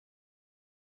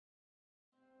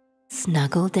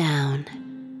Snuggle down,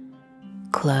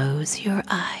 close your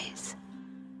eyes,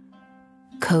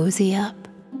 cozy up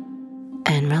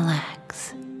and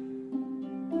relax.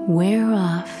 We're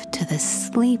off to the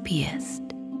sleepiest,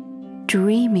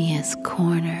 dreamiest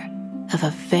corner of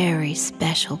a very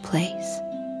special place,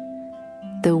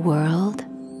 the world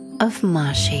of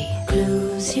Moshi.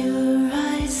 Close your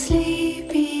eyes,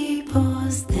 sleepy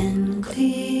paws, then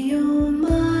clear your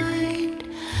mind.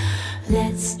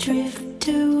 Let's drift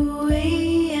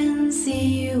away and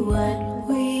see what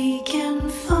we can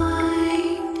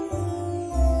find.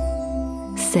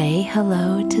 Say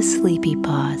hello to Sleepy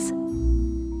Paws,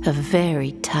 a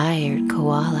very tired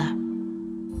koala.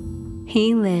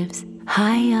 He lives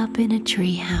high up in a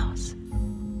treehouse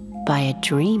by a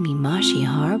dreamy Moshi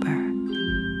harbor.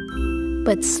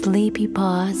 But Sleepy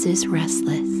Paws is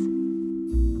restless,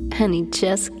 and he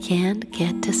just can't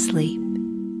get to sleep.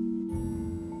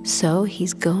 So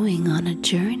he's going on a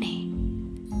journey,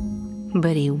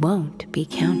 but he won't be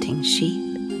counting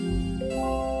sheep.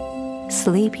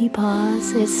 Sleepy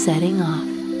Paws is setting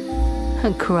off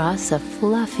across a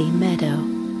fluffy meadow.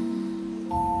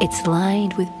 It's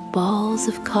lined with balls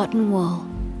of cotton wool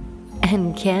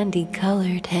and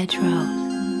candy-colored hedgerows.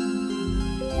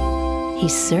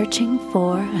 He's searching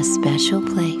for a special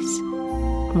place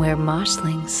where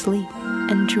moshlings sleep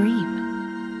and dream.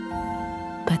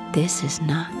 But this is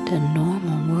not a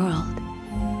normal world.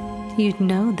 You'd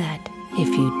know that if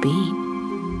you'd been.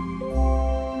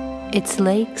 Its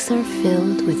lakes are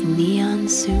filled with neon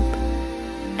soup,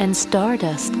 and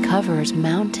stardust covers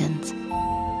mountains,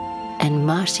 and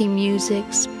Moshi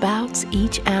music spouts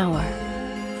each hour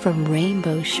from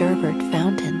rainbow sherbet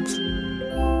fountains.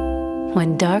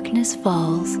 When darkness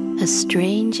falls, a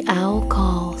strange owl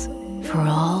calls for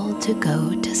all to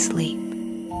go to sleep.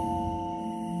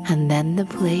 And then the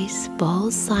place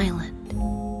falls silent.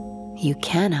 You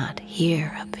cannot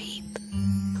hear a peep.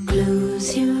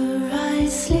 Close your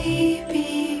eyes,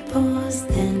 sleepy paws,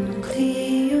 then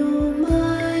clear your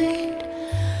mind.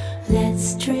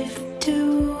 Let's drift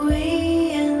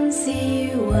away and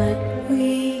see what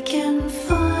we can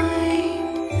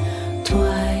find.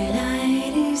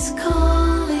 Twilight is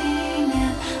calling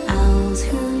and owls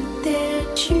hoot their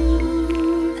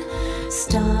tune.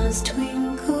 Stars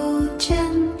twinkle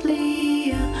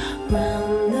gently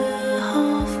around the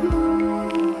half moon.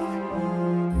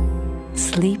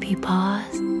 Sleepy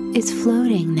Paws is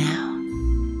floating now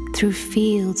through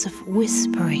fields of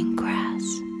whispering grass.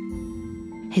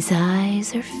 His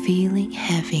eyes are feeling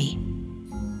heavy.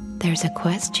 There's a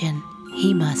question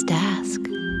he must ask.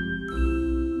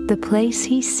 The place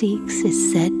he seeks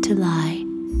is said to lie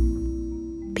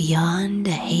beyond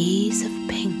a haze of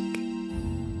pink.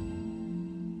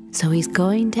 So he's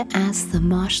going to ask the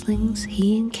moshlings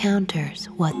he encounters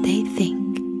what they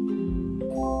think.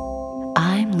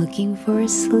 I'm looking for a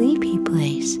sleepy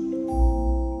place,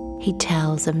 he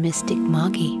tells a mystic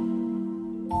moggy.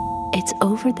 It's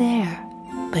over there,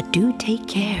 but do take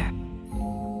care.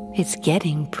 It's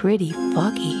getting pretty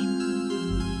foggy.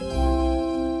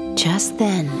 Just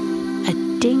then, a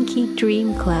dinky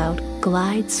dream cloud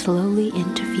glides slowly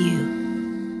into view.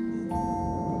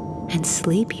 And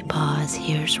Sleepy Paws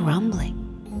hears rumbling.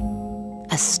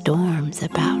 A storm's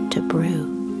about to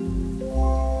brew.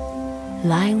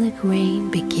 Lilac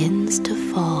rain begins to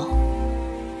fall,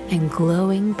 and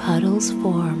glowing puddles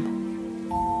form.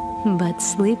 But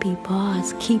Sleepy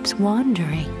Paws keeps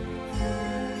wandering.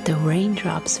 The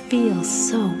raindrops feel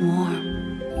so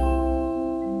warm.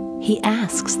 He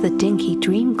asks the dinky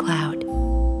dream cloud,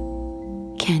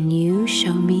 "Can you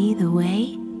show me the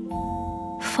way?"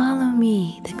 "Follow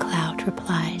me," the cloud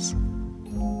replies.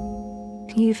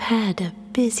 "You've had a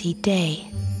busy day."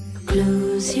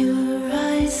 Close your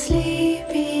eyes,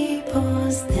 sleepy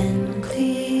paws, then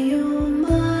clear your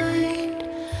mind.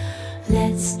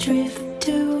 Let's drift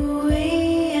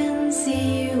away and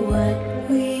see what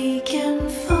we can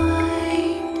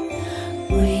find.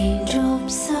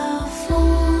 Raindrops are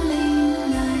falling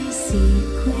like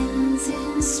sequins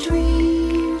in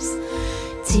streams,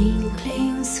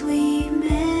 tinkling sweet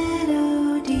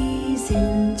melodies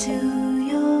into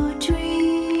your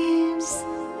dreams.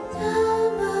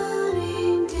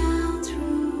 Tumbling down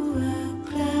through a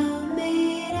cloud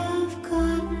made of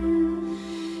cotton,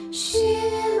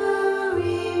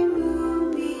 shimmering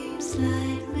moonbeams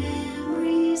like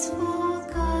memories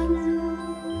forgotten.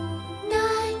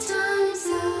 Night times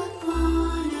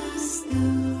upon us, the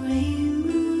rain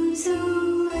moves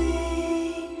away.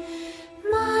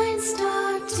 Minds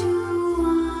start to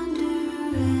wander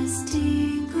as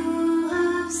tinkle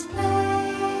halves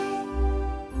play.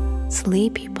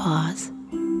 Sleepy Paws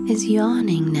is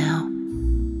yawning now.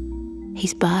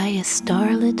 He's by a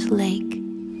starlit lake.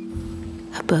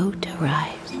 A boat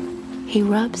arrives. He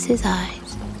rubs his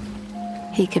eyes.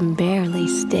 He can barely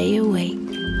stay awake.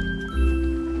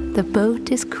 The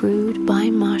boat is crewed by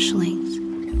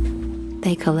marshlings.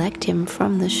 They collect him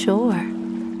from the shore.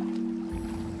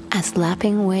 As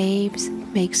lapping waves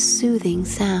make soothing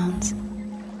sounds,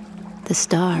 the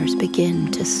stars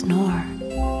begin to snore.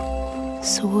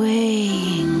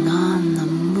 Swaying on the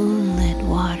moonlit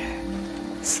water,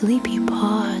 Sleepy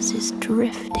Paws is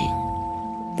drifting.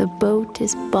 The boat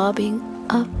is bobbing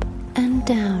up and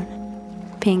down.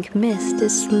 Pink mist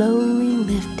is slowly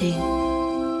lifting.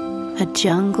 A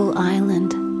jungle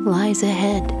island lies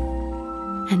ahead,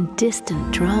 and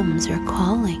distant drums are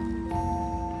calling.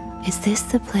 Is this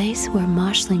the place where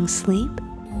marshlings sleep?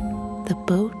 The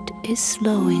boat is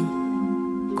slowing,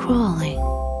 crawling.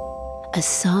 A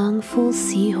songful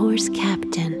seahorse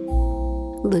captain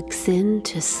looks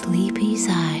into Sleepy's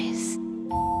eyes.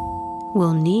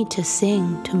 We'll need to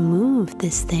sing to move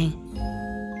this thing.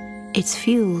 It's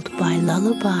fueled by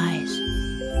lullabies.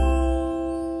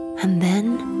 And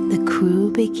then the crew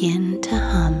begin to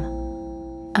hum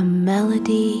a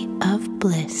melody of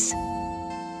bliss.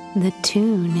 The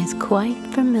tune is quite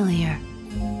familiar,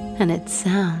 and it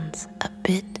sounds a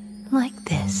bit like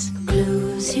this.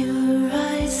 Close your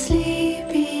eyes,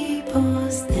 Sleepy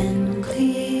Paws, then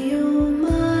clear your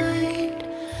mind.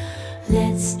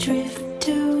 Let's drift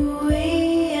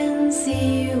away and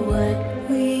see what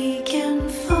we can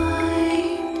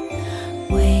find.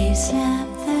 Waves lap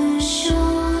the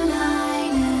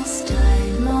shoreline as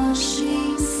tide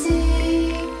marshings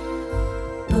sing.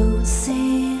 Boats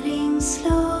sailing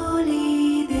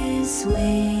slowly this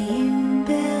way,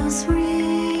 bells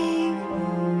ring.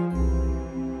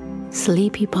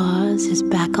 Sleepy Paws is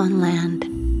back on land.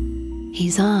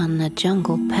 He's on a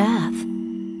jungle path.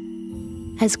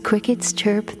 As crickets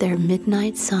chirp their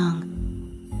midnight song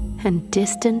and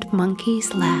distant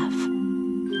monkeys laugh,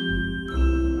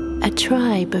 a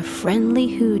tribe of friendly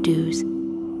hoodoos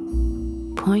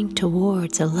point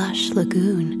towards a lush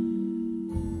lagoon,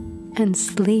 and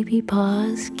Sleepy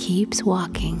Paws keeps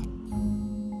walking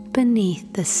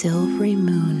beneath the silvery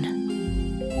moon.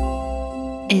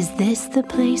 Is this the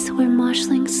place where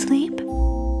marshlings sleep?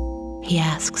 He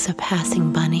asks a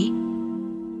passing bunny.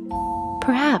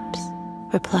 Perhaps,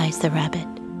 replies the rabbit,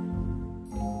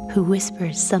 who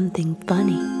whispers something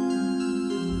funny.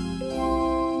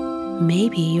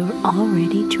 Maybe you're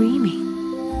already dreaming.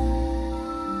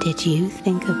 Did you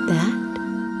think of that?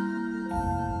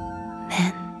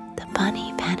 Then the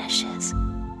bunny vanishes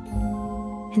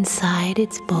inside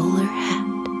its bowler hat.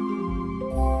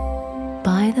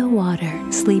 By the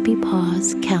water, Sleepy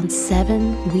Paws counts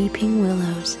 7 weeping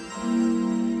willows.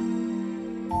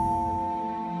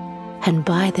 And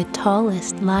by the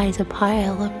tallest lies a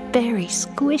pile of very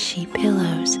squishy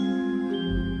pillows.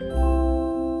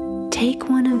 Take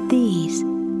one of these,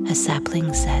 a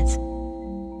sapling says,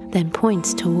 then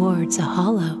points towards a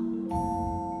hollow.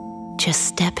 Just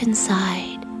step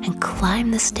inside and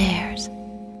climb the stairs,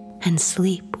 and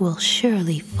sleep will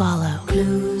surely follow.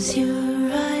 Close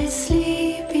your eyes,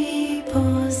 Sleepy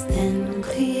Paws, then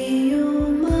clear your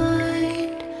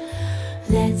mind.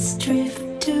 Let's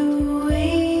drift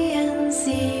away and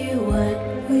see what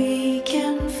we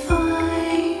can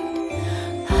find.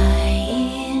 Lie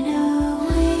in a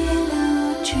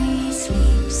willow tree,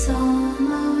 sleep's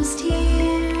almost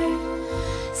here.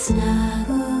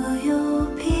 Snuggle your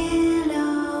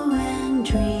pillow and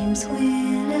dreams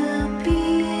will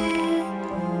appear.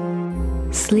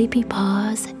 Sleepy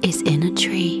Paws is in a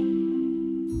tree.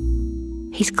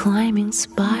 He's climbing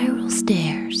spiral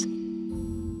stairs.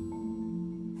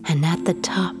 And at the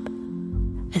top,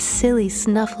 a silly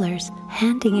snuffler's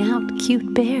handing out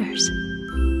cute bears.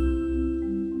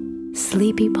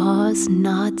 Sleepy Paws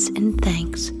nods in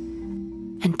thanks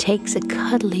and takes a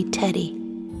cuddly teddy.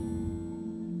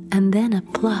 And then a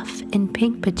fluff in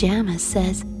pink pajamas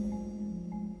says,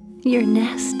 "Your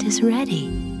nest is ready."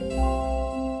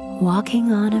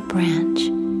 Walking on a branch,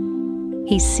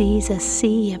 he sees a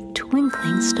sea of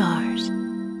twinkling stars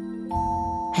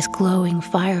as glowing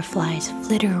fireflies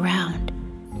flitter around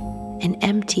in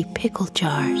empty pickle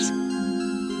jars.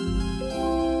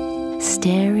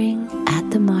 Staring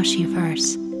at the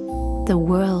marshyverse, the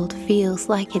world feels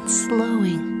like it's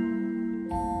slowing.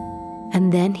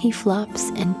 And then he flops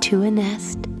into a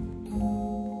nest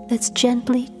that's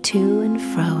gently to and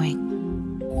froing.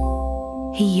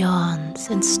 He yawns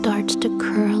and starts to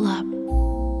curl up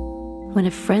when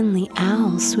a friendly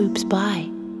owl swoops by.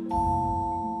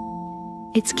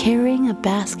 It's carrying a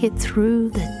basket through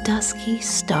the dusky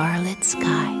starlit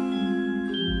sky.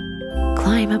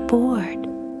 Climb aboard,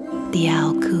 the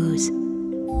owl coos.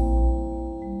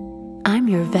 I'm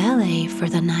your valet for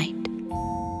the night.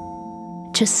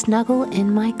 Just snuggle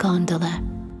in my gondola,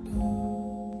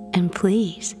 and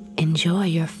please enjoy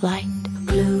your flight.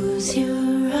 Close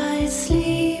your eyes,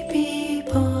 sleepy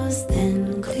paws,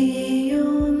 then clear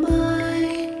your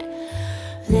mind.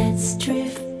 Let's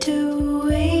drift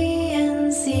away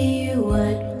and see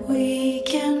what we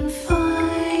can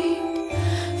find.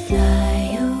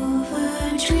 Fly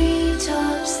over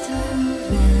treetops through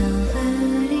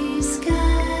velvety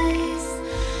skies,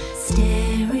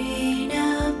 staring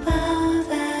above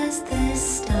as the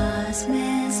stars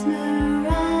mesmerize.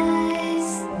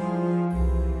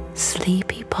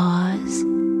 Sleepy Paws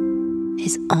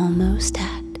is almost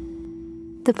at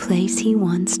the place he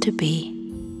wants to be.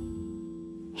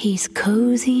 He's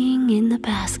cozying in the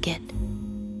basket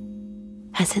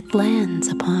as it lands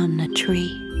upon a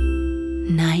tree.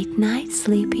 Night, night,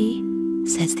 Sleepy,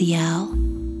 says the owl,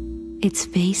 its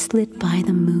face lit by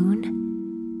the moon.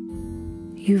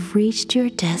 You've reached your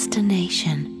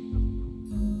destination,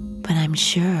 but I'm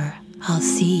sure I'll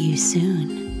see you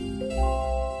soon.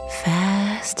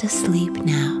 Fast asleep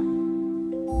now,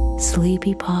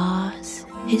 Sleepy Paws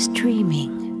is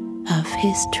dreaming of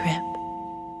his trip,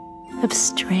 of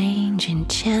strange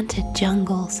enchanted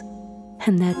jungles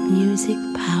and that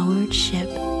music-powered ship.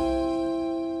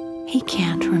 He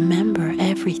can't remember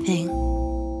everything,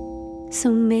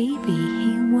 so maybe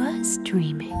he was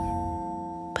dreaming.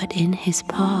 But in his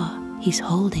paw, he's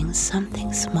holding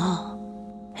something small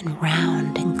and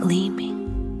round and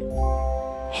gleaming.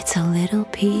 It's a little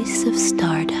piece of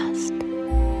stardust,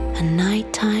 a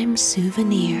nighttime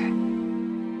souvenir.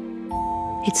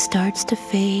 It starts to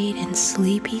fade in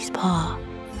Sleepy's paw,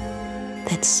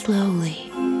 that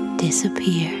slowly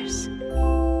disappears.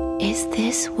 Is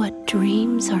this what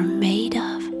dreams are made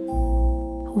of?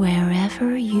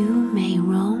 Wherever you may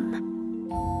roam?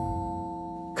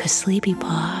 'Cause Sleepy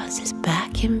Paws is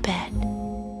back in bed,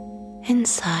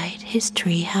 inside his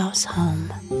treehouse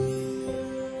home.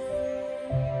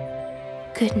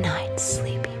 Good night,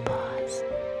 Sleepy Paws.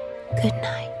 Good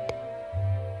night.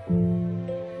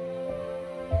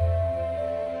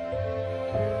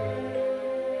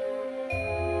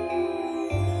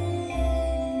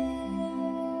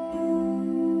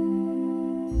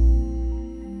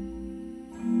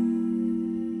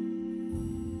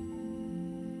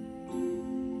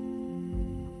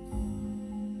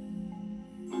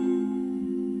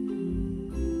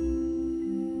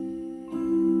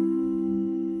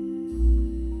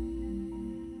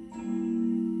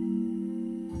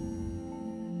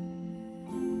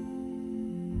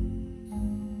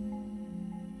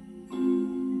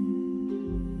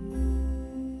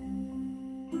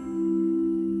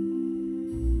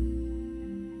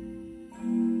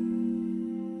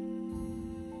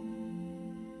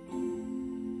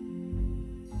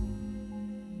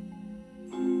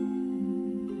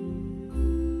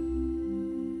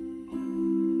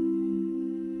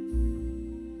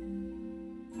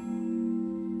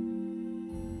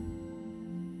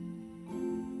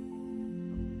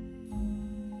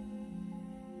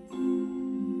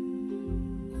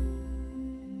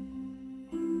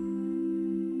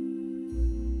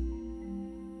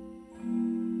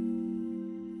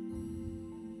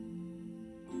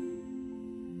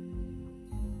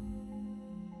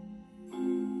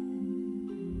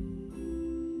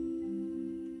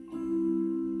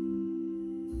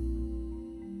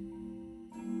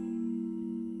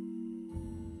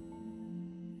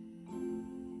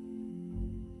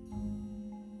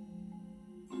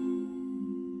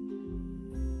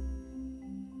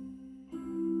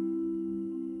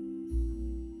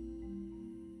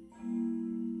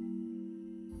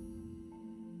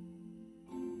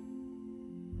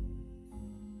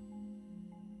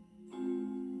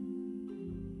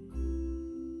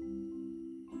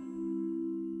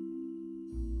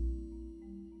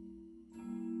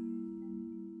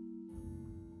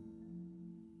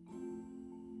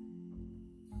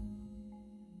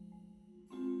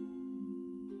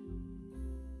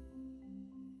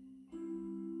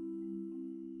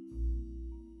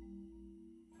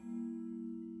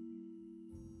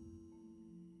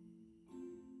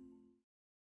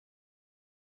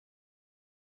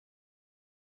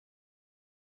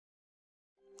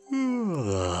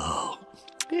 Oh,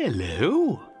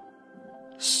 hello.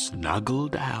 Snuggle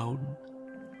down,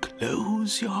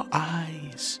 close your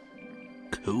eyes,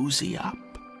 cozy up,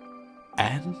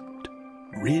 and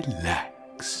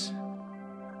relax.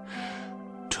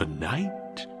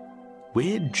 Tonight,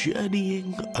 we're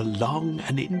journeying along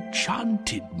an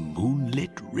enchanted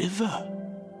moonlit river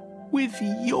with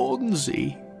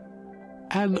Yawnsy,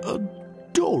 an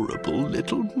adorable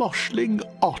little moshling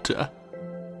otter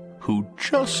who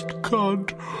just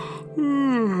can't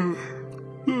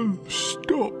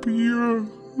stop yawning.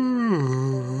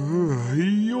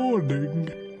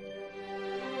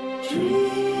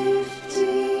 Drifting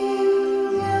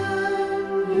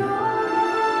and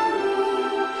yawning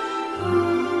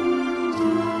from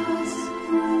dusk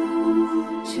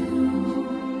to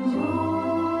morning,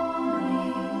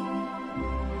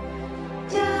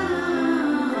 down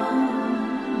the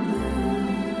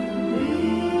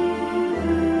river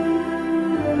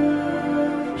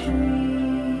of dreams.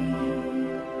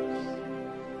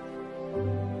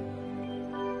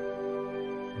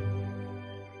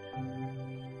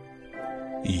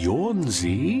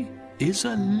 Yawnsy is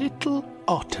a little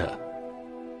otter,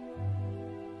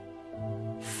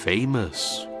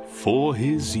 famous for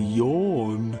his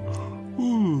yawn.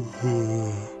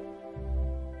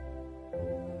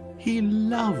 He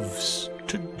loves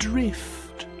to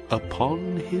drift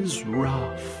upon his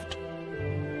raft,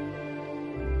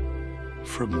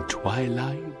 from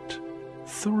twilight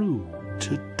through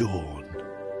to dawn.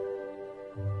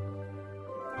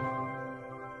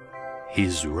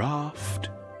 His raft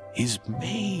is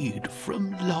made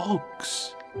from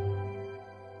logs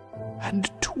and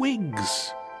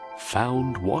twigs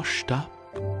found washed up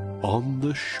on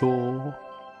the shore.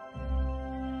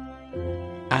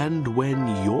 And when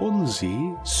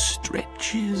Yawnsy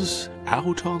stretches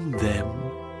out on them,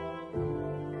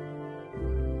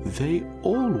 they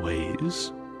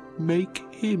always make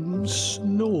him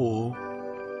snore.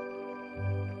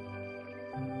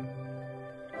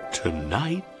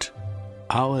 Tonight,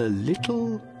 our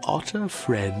little otter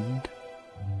friend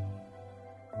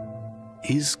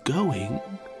is going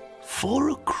for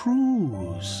a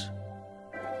cruise.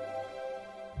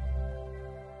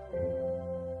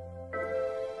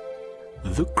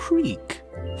 The creek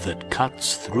that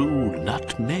cuts through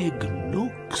nutmeg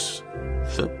nooks,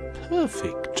 the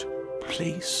perfect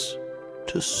place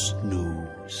to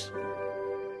snooze.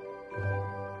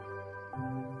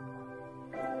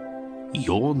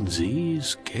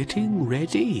 Yawnsy's getting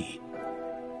ready.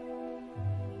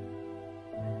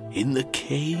 In the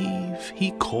cave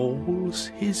he calls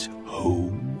his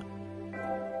home.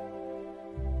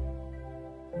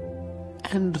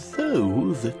 And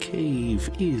though the cave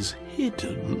is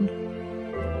hidden,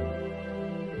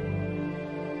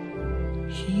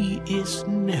 he is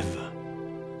never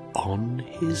on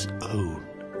his own.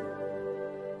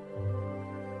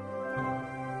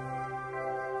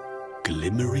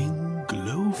 Glimmering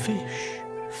glowfish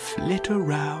flit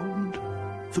around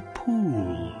the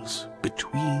pools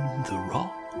between the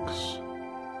rocks,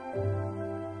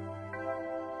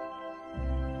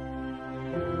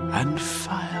 and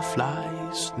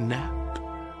fireflies nap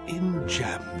in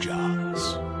jam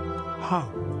jars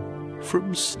hung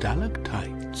from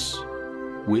stalactites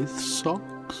with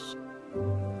socks.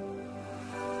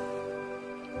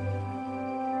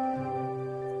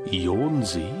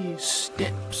 Yawnsy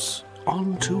steps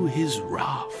onto his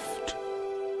raft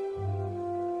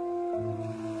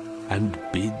and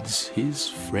bids his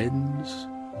friends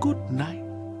good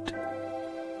night,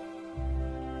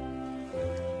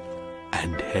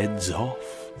 and heads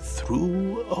off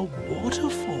through a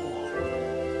waterfall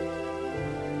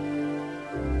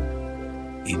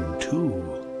into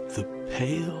the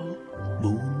pale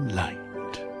moonlight.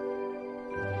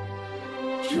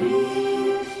 Drifting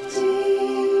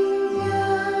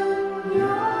and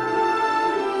yawning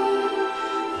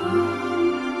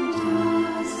from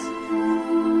dusk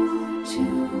to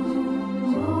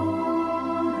morning,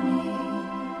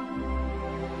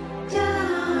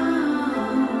 down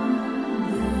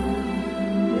the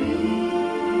river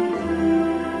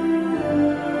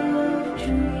of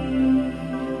dreams.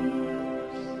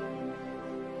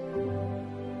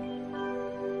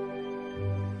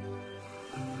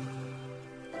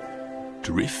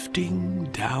 Drifting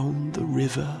down the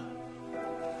river,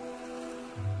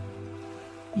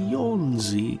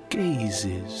 Yawnsy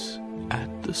gazes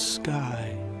at the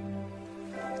sky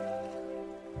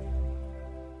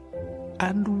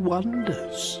and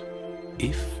wonders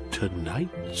if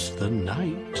tonight's the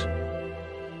night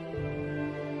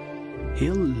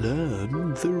he'll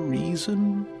learn the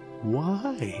reason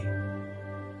why.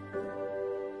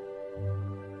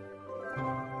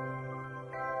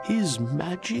 His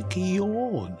magic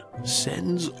yawn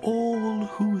sends all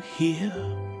who hear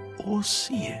or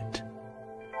see it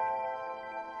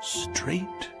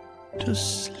straight to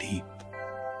sleep.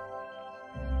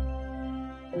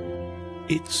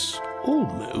 It's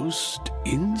almost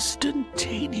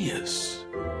instantaneous,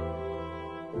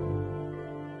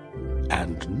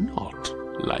 and not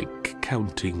like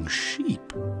counting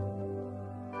sheep.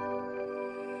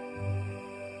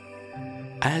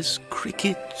 as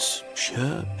crickets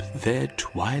chirp their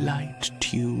twilight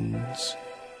tunes,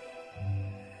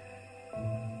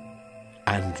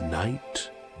 and night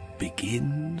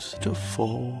begins to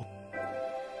fall.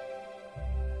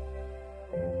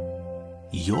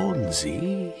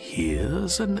 Yawnsy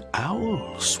hears an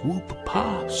owl swoop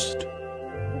past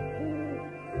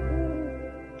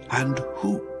and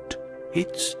hoot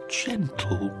its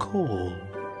gentle call.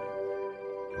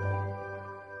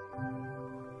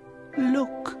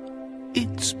 Look,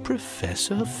 it's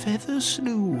Professor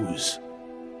Feathersnooze,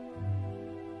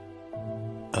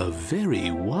 a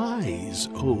very wise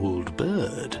old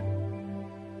bird.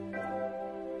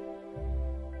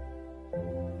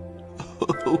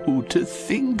 Oh, to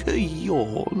think a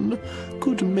yawn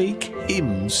could make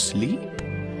him sleep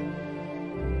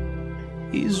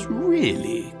is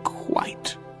really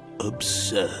quite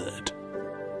absurd.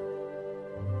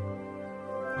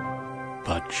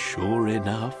 But sure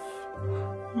enough,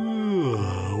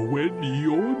 when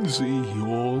Yawnsy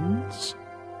yawns,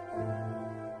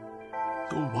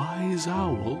 the wise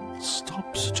owl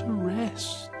stops to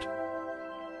rest.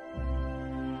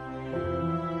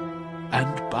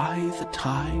 And by the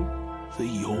time the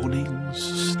yawning's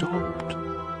stopped,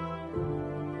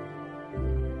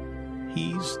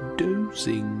 he's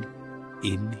dozing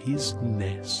in his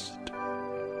nest.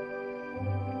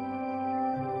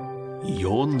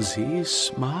 Yawnsy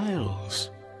smiles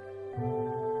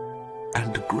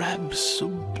and grabs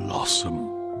some blossom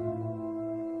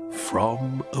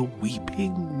from a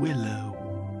weeping willow,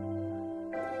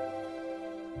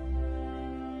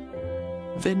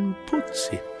 then puts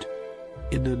it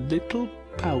in a little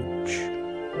pouch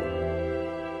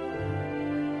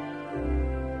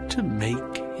to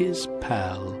make his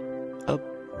pal a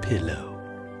pillow.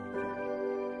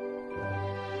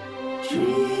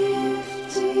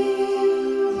 Drifting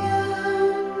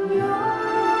and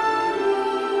yawning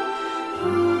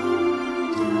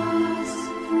from dusk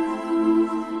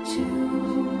through to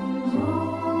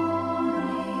morning,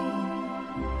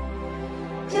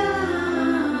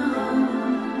 down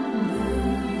the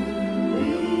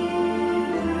river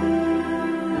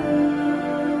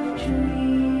of dreams.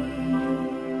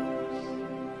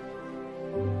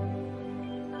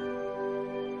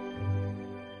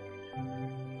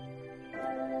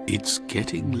 It's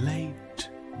getting late,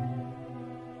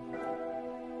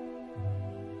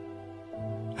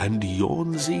 and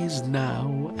Yawnsy's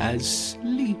now as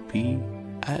sleepy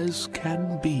as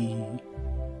can be.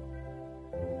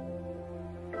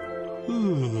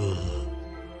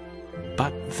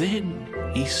 But then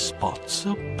he spots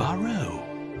a burrow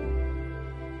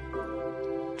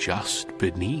just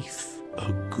beneath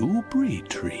a gooseberry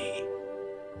tree.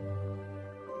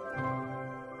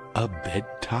 A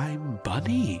bedtime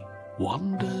bunny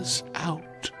wanders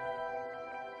out.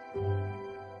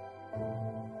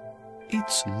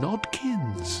 It's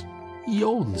Nodkins,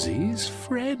 Yawnsy's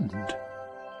friend.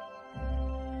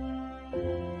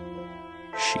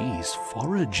 She's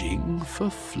foraging for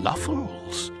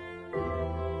fluffles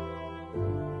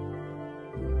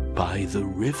by the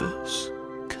river's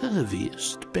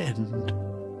curviest bend.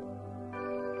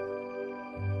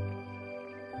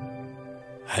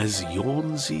 As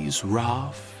Yawnsy's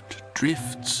raft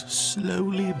drifts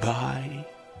slowly by,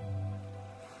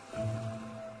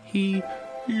 he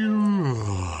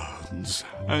yawns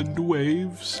and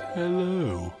waves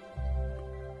hello.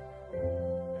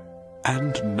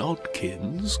 And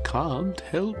Nodkins can't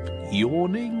help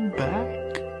yawning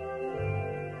back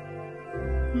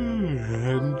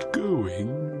and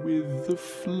going with the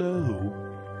flow.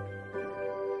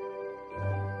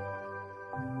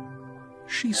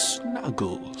 She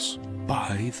snuggles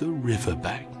by the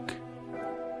riverbank.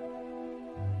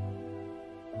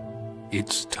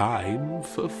 It's time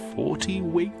for 40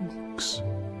 winks,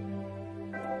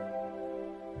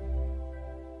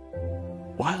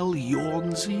 while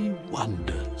Yawnsy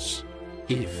wonders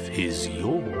if his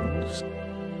yawn's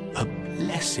a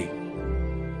blessing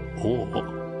or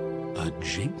a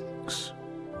jinx.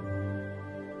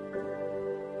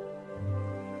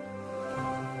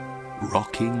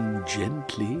 Rocking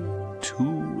gently to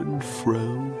and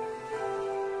fro,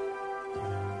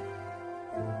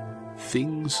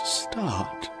 things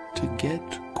start to get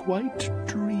quite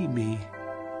dreamy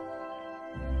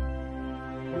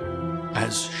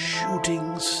as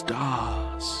shooting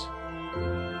stars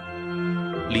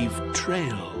leave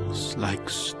trails like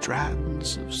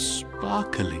strands of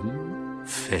sparkling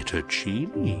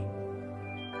fettuccine.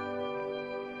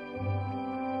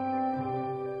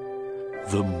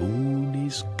 The moon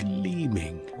is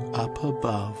gleaming up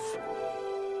above.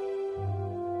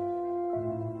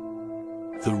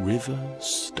 The river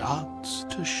starts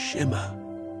to shimmer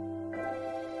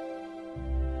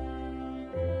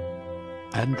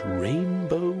and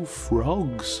rainbow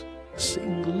frogs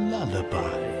sing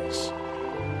lullabies,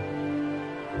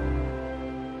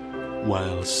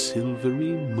 while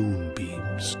silvery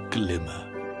moonbeams glimmer.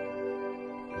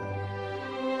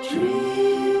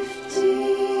 Drifting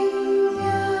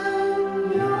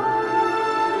and rolling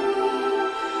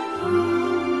from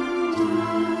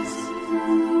dusk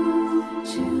through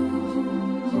to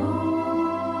morning,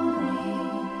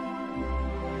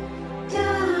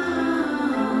 down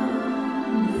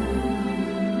the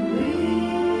river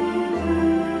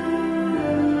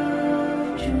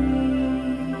of dreams.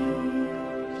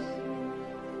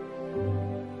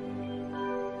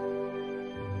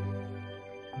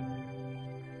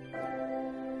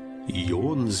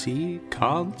 Yawnsy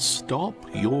can't stop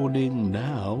yawning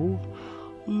now.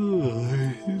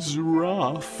 His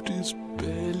raft is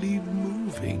barely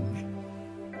moving.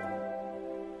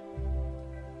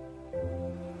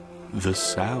 The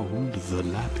sound the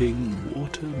lapping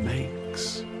water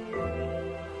makes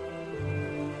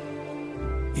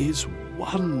is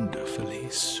wonderfully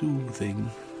soothing.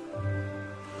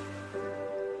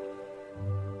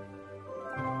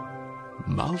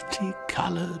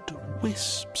 Multicolored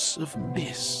wisps of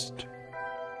mist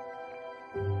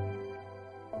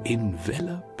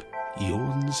envelop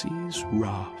Yawnsie's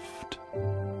raft.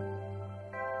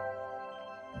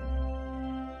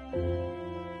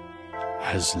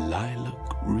 As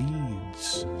lilac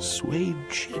reeds sway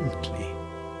gently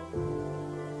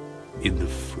in the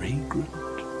fragrant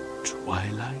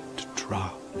twilight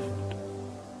draught.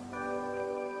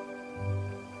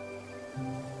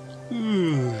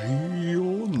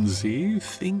 Yawnsy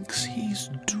thinks he's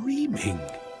dreaming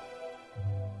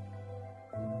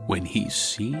when he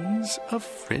sees a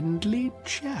friendly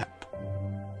chap.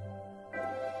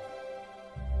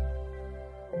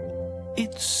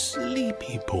 It's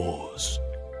Sleepy Paws,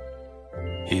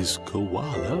 his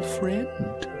koala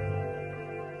friend,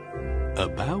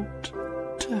 about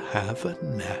to have a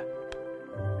nap.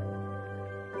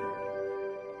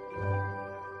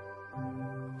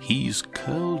 He's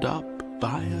curled up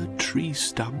by a tree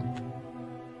stump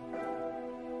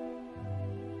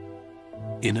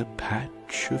in a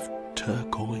patch of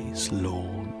turquoise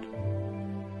lawn.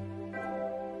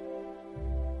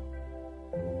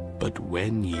 But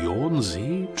when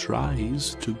Yawnsy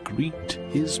tries to greet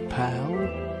his pal,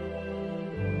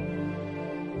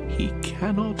 he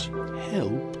cannot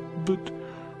help but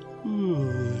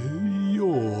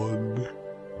yawn.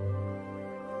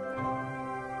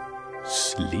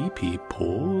 Sleepy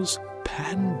Paws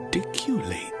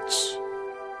pandiculates.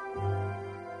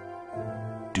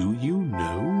 Do you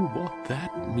know what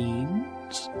that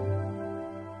means?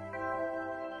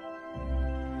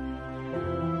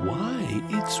 Why,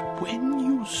 it's when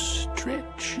you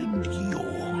stretch and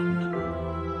yawn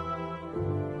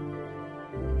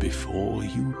before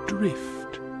you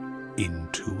drift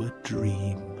into a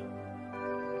dream.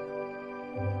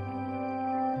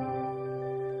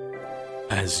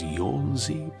 As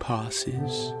Yawnsy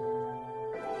passes,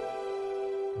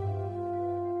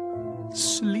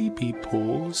 Sleepy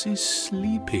Paws is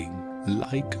sleeping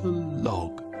like a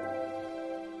log.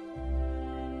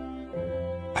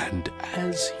 And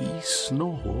as he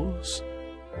snores,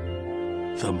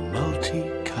 the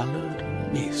multicolored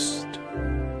mist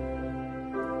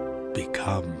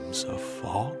becomes a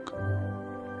fog.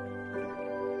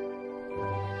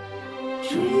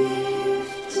 Drifting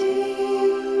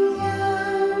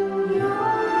and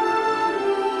rolling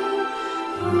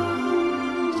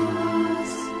from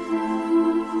dusk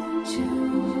through to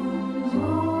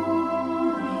morning,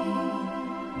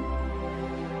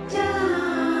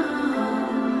 down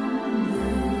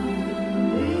the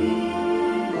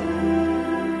river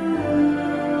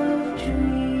of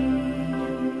dreams.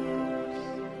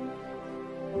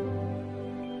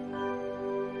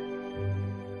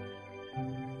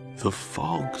 The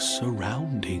fog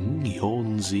surrounding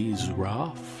Yawnsy's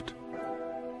raft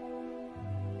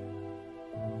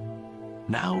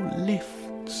now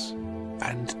lifts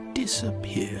and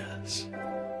disappears,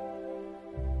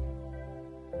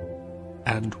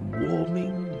 and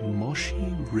warming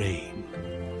moshy rain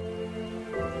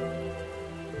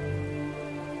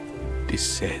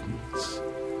descends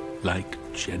like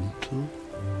gentle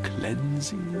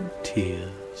cleansing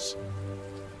tears.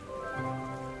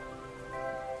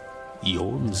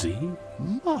 Yawnsy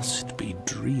must be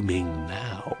dreaming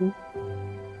now,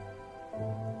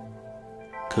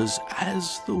 'cause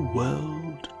as the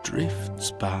world drifts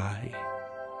by,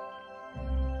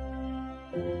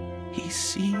 he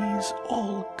sees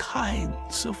all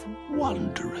kinds of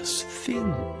wondrous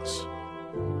things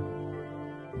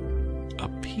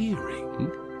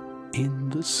appearing in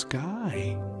the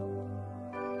sky.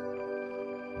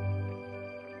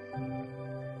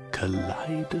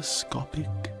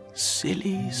 kaleidoscopic,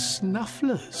 silly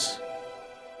snufflers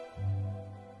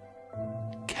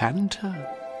canter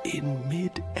in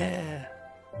mid-air.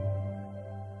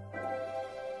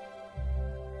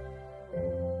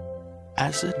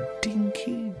 As a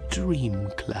dinky dream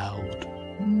cloud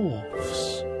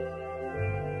morphs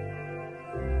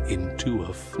into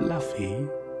a fluffy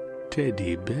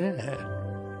teddy bear.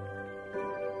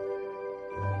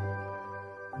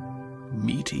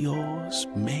 Meteors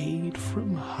made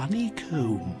from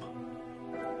honeycomb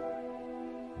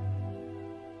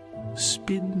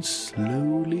spin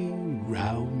slowly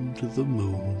round the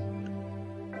moon,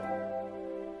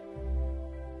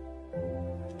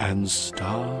 and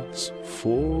stars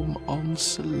form on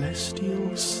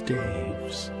celestial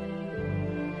staves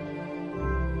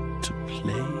to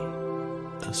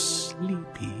play a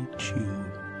sleepy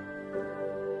tune.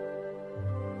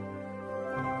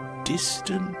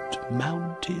 Distant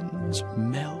mountains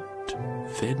melt,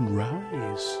 then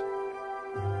rise,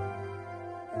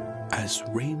 as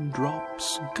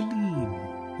raindrops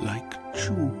gleam like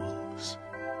jewels,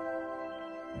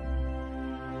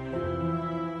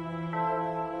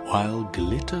 while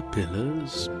glitter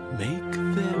pillars make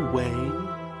their way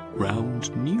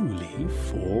round newly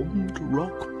formed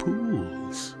rock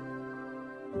pools.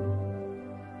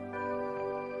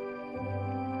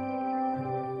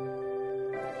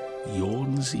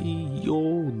 Yawnsy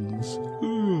yawns,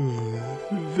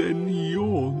 then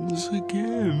yawns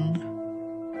again,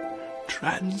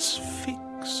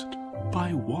 transfixed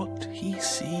by what he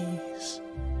sees,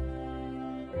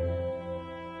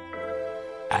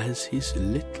 as his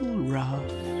little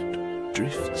raft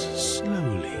drifts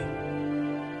slowly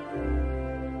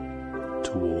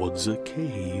towards a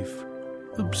cave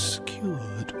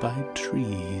obscured by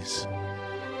trees.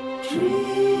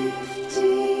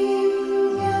 Drifting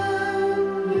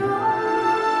down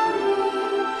yawning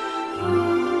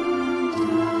from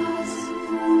dusk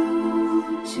through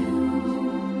to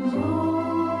morning,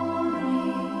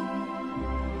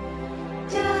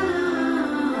 down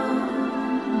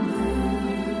the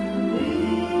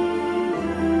river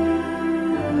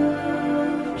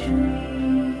of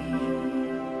dreams.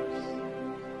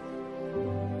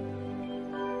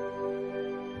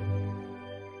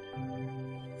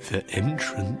 The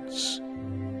entrance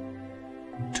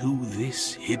to this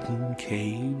hidden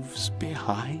cave's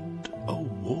behind a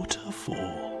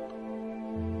waterfall.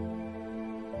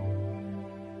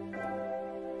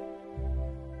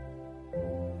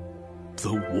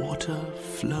 The water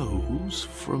flows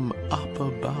from up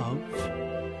above,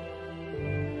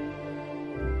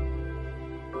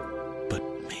 but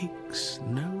makes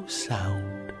no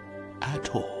sound at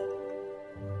all.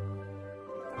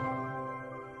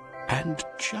 And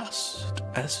just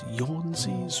as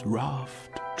Yawnsey's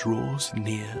raft draws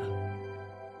near,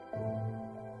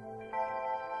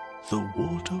 the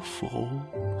waterfall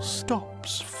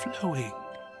stops flowing,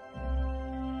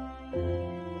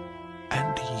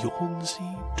 and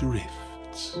Yawnsey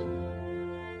drifts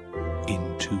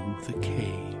into the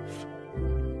cave,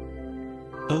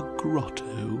 a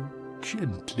grotto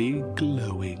gently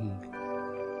glowing.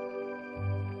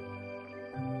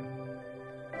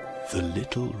 The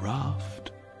little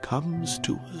raft comes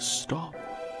to a stop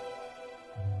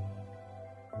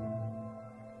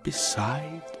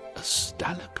beside a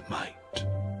stalagmite,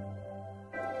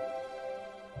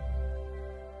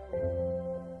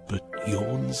 but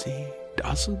Yawnsey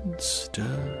doesn't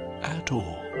stir at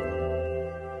all.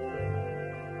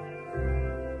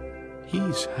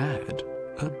 He's had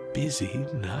a busy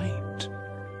night.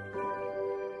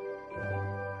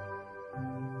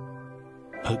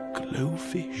 A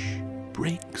glowfish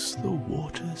breaks the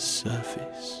water's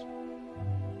surface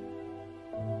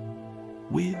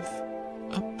with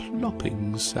a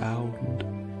plopping sound,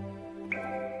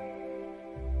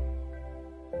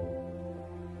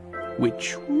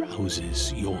 which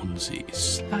rouses Yawnsey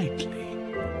slightly,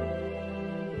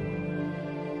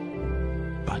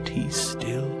 but he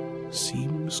still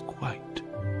seems quite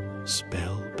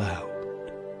spellbound.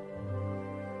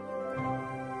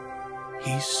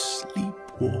 He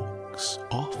sleepwalks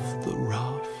off the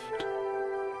raft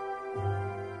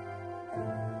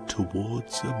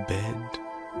towards a bed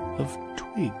of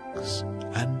twigs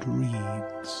and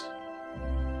reeds.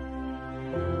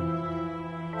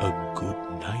 A good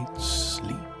night's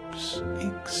sleep's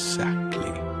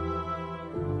exactly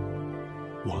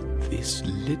what this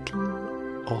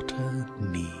little otter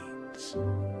needs.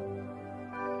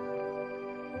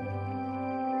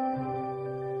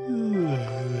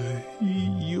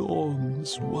 He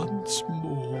yawns once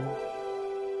more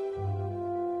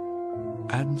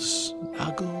and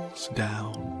snuggles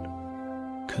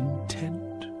down,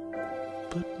 content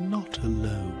but not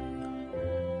alone.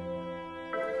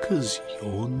 'Cause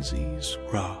Yawnsy's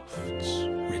rafts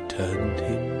returned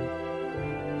him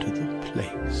to the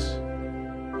place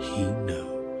he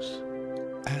knows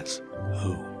as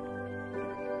home.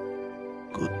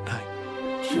 Good night.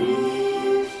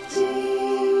 Drifting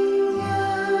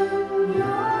and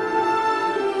rolling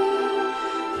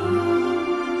from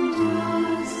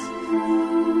dusk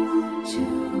to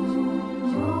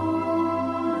morning,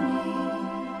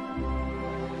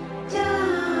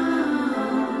 down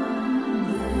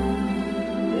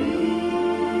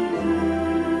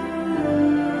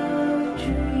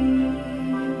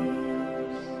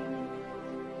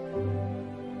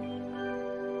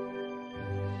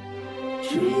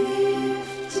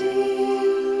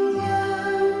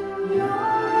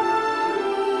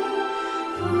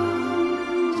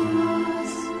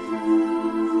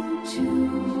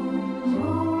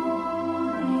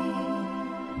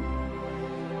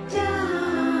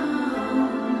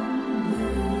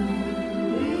the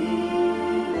river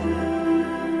of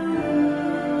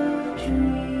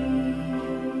dreams.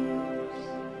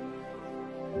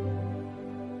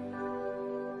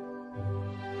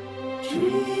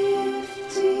 Drifting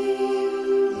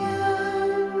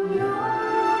and rolling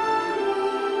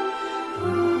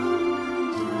from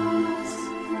dusk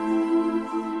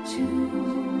to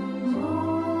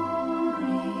morning,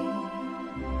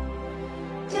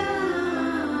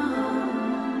 down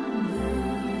the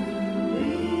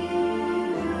river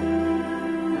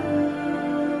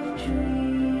of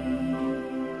dreams.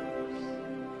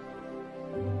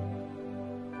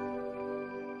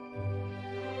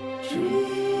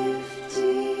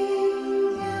 Drifting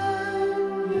and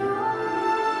rolling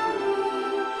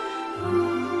from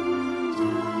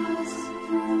dusk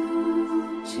to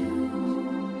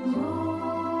morning,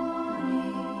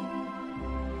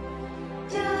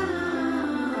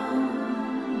 down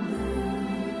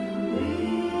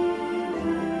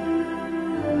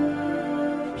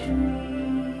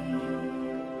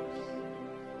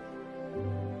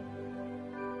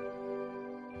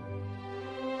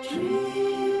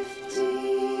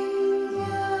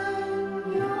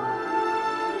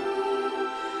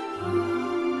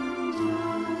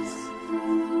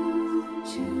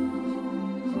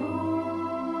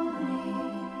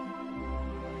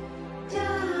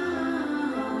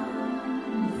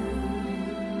the river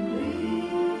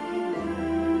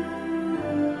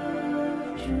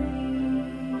of dreams.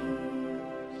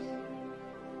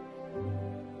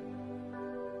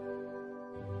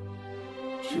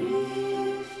 Drifting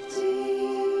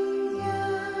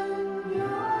and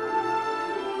rolling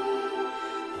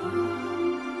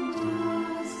from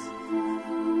dusk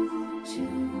to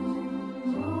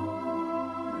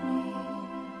morning,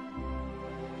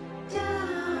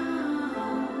 down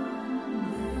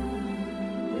the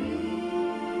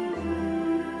river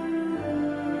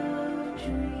of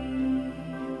dreams.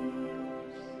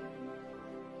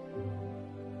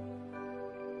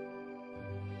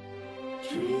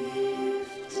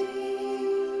 Drifting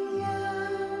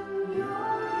and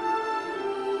rolling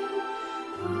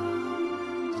from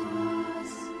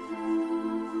dusk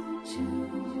to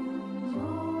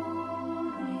morning,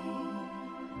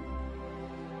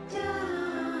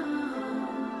 down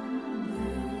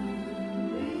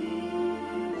the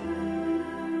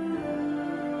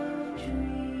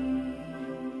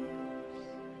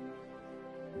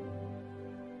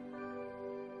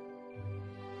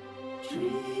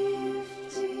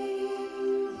Drifting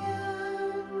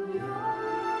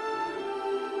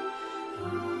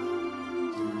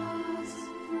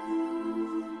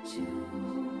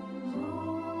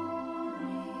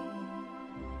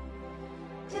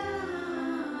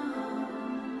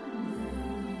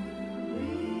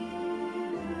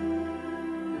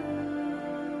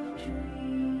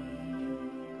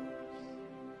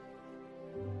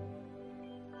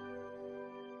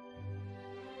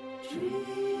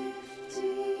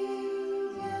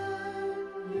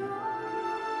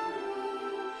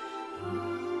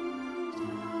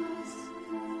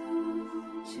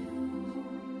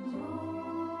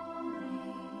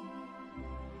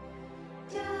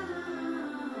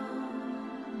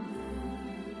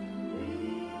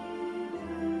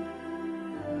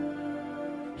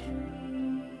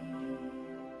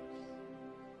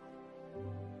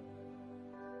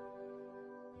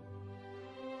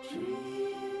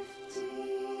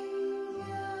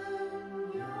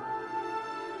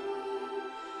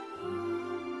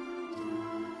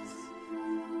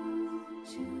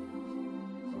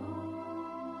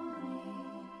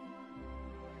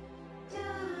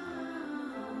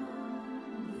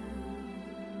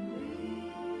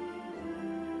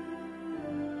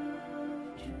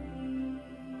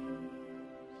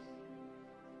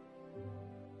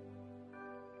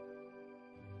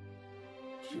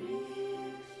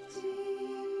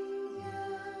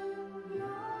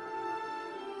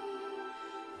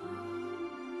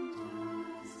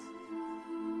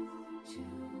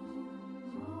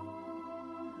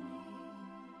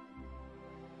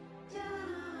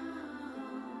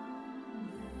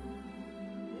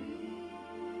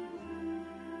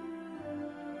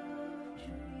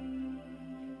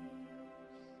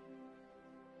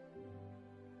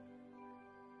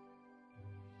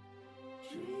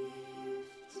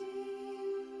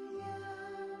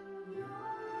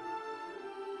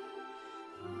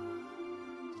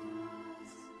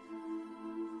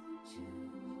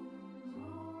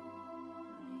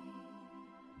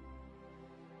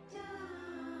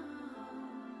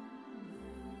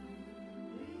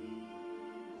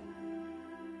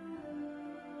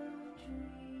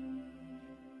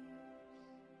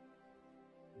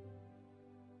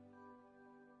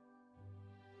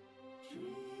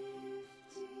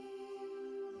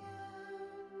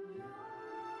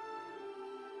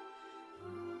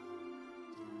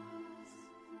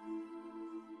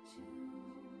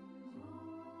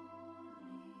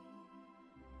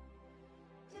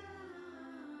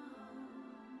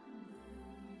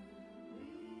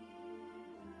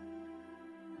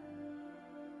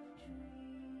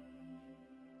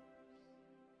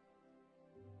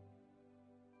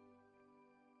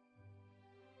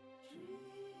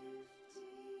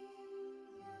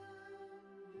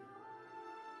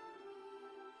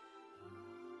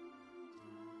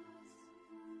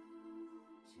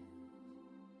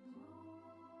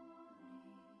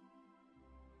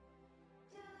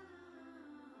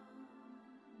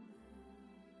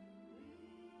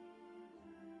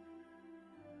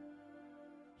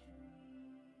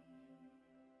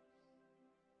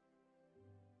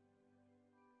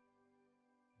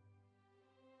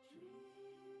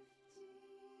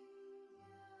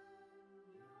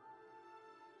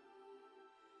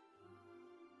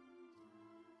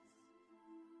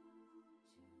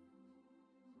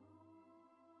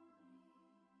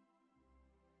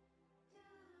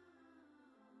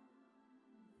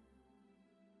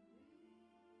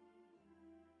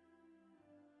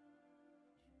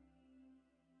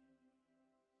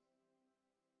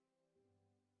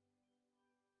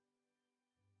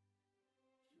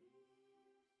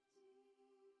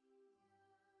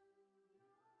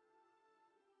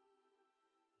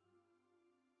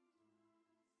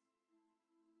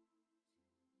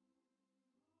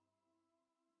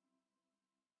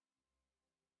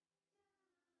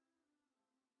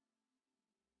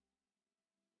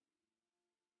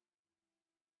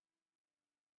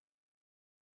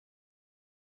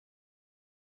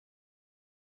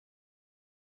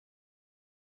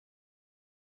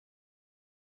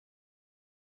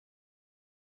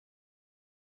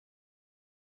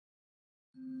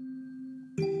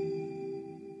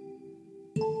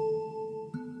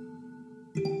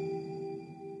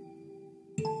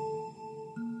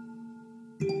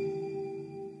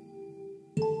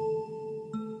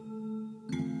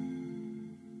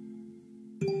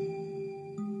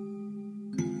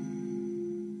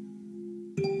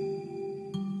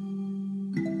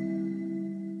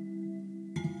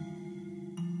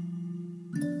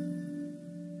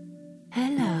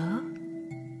Hello.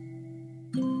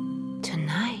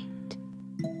 Tonight,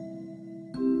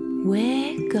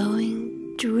 we're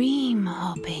going dream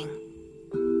hopping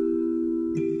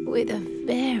with a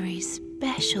very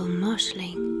special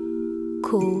mushling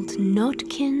called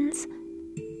Nodkins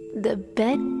the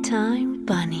Bedtime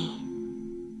Bunny.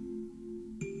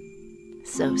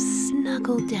 So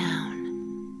snuggle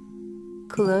down,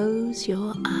 close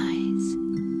your eyes,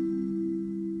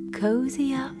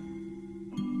 cozy up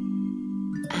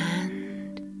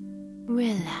and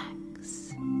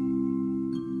relax.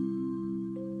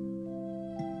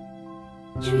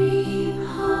 Dream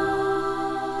hopping,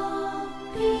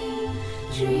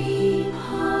 dream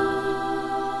hopping,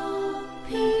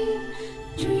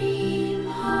 dream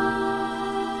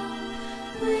hop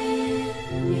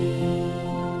with me.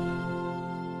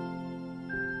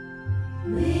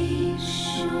 Make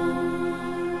sure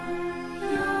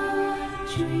your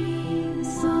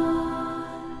dreams are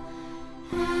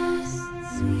as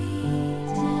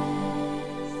sweet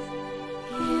as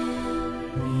can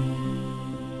be.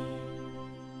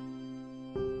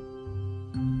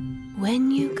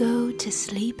 When you go to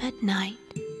sleep at night,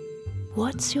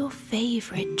 what's your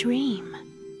favorite dream?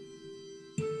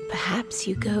 Perhaps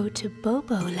you go to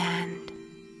Bobo Land,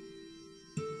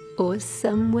 or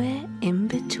somewhere in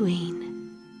between.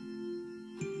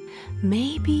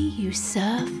 Maybe you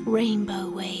surf rainbow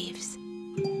waves,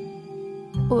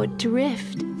 or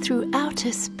drift through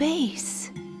outer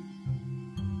space,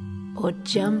 or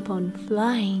jump on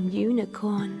flying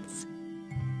unicorns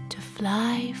to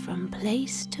fly from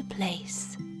place to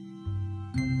place.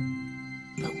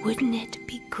 But wouldn't it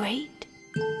be great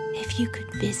if you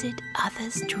could visit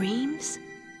others' dreams?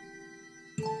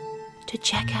 To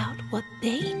check out what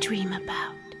they dream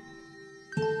about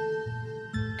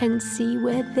and see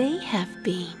where they have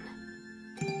been.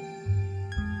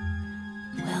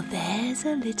 Well, there's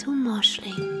a little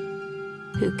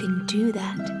moshling who can do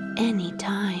that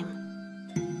anytime,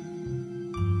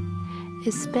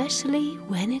 especially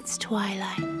when it's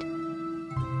twilight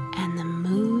and the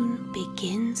moon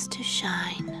begins to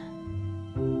shine.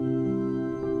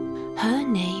 Her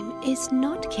name is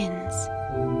Notkins,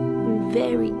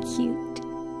 very cute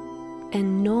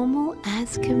and normal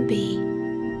as can be.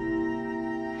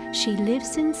 She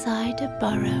lives inside a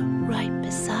burrow right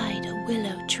beside a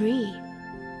willow tree.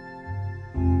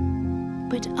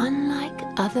 But unlike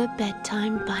other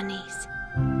bedtime bunnies,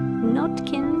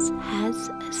 Notkins has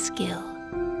a skill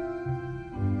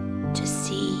to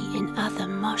see in other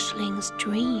moshlings'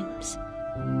 dreams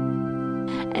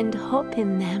and hop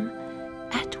in them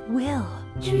at will.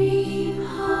 Dream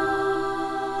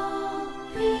hopping,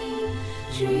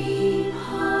 dream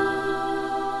hopping,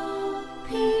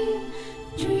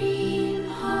 dream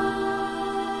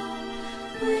hop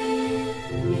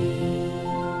with me.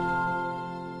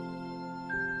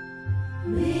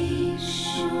 Make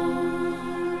sure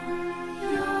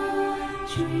your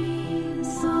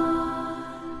dreams are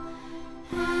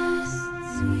as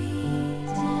sweet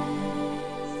as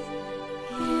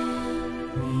can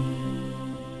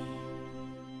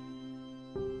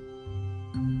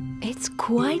be. It's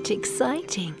quite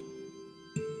exciting,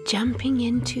 jumping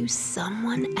into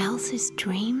someone else's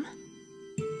dream.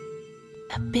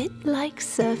 A bit like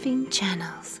surfing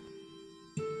channels,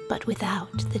 but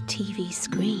without the TV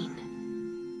screen.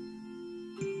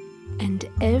 And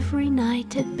every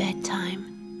night at bedtime,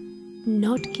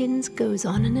 Notkins goes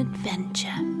on an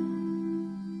adventure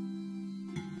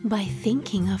by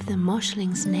thinking of the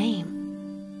moshling's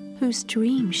name, whose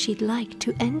dream she'd like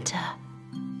to enter.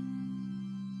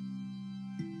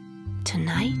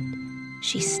 Tonight,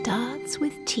 she starts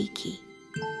with Tiki,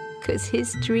 'cause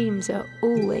his dreams are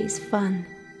always fun.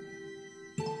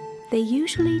 They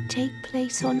usually take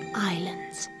place on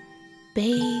islands,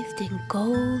 bathed in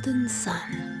golden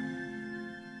sun.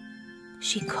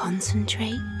 She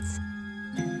concentrates,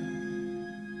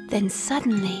 then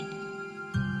suddenly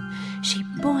she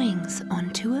boings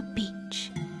onto a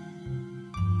beach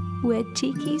where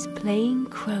Tiki's playing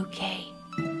croquet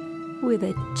with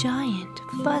a giant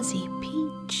fuzzy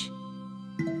peach.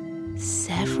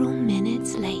 Several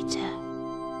minutes later,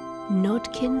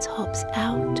 Notkins hops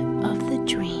out of the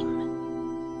dream,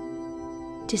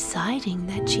 deciding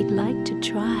that she'd like to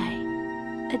try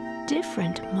a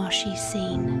different moshy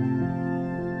scene.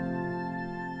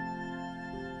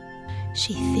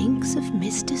 She thinks of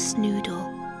Mr.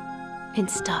 Snoodle and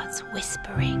starts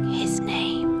whispering his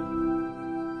name,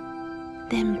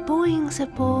 then boings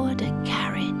aboard a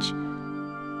carriage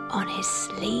on his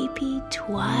sleepy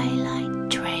twilight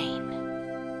train.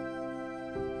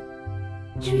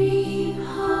 Dream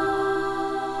hopping,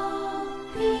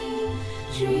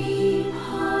 dream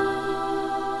hopping,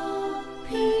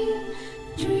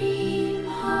 dream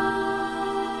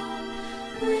hop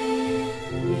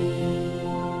with me.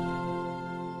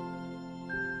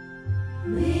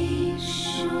 Make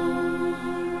sure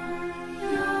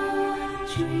your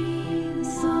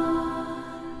dreams are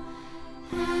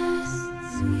as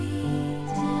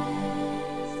sweet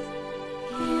as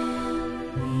can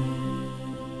be.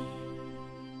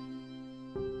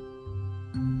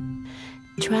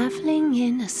 Traveling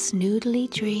in a snoodly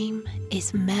dream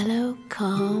is mellow,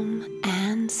 calm,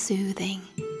 and soothing.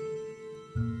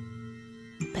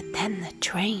 But then the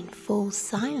train falls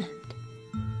silent,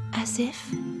 as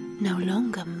if no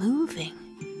longer moving.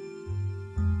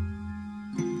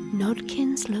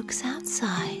 Notkins looks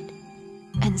outside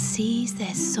and sees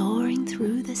they're soaring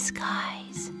through the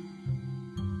skies,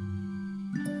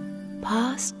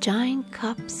 past giant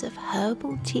cups of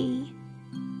herbal tea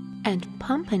and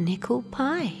pumpernickel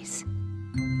pies.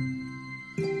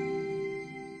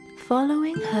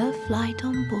 Following her flight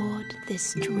on board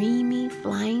this dreamy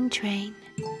flying train,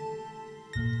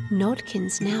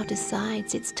 Notkins now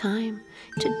decides it's time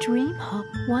to dream hop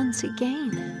once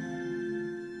again.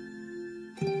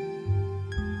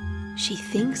 She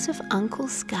thinks of Uncle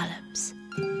Scallops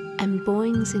and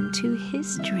boings into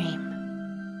his dream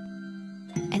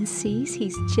and sees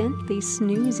he's gently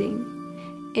snoozing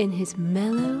in his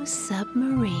mellow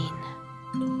submarine.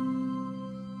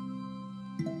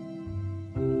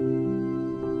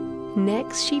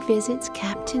 Next, she visits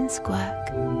Captain Squirk,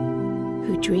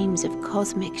 who dreams of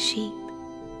cosmic sheep.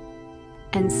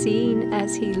 And seen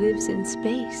as he lives in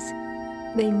space,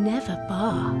 they never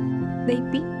bar, they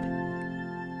beep.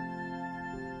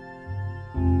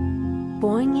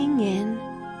 Boinging in,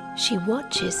 she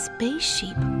watches space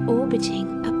sheep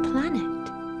orbiting a planet.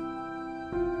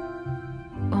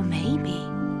 Or maybe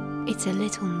it's a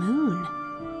little moon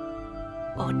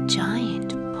or giant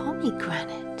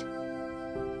pomegranate.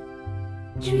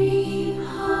 Dream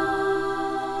hopping,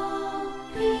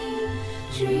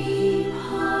 dream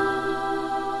hopping,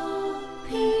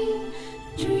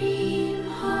 dream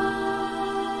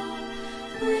hop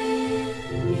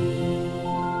with me.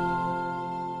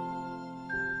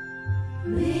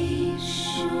 Make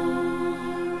sure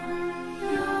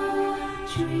your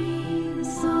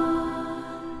dreams are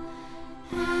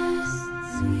as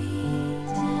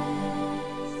sweet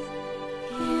as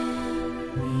can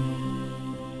be.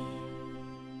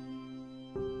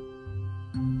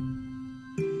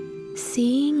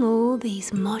 Seeing all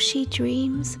these moshy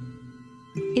dreams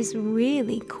is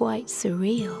really quite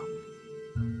surreal.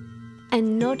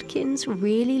 And Nodkins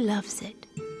really loves it,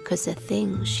 'cause the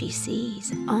things she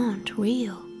sees aren't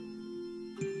real.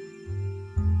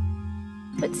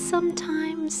 But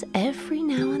sometimes, every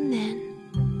now and then,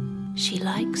 she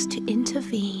likes to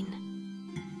intervene,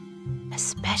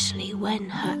 especially when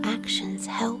her actions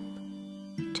help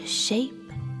to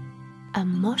shape a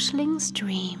moshling's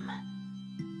dream.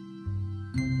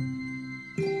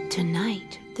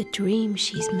 Tonight, the dream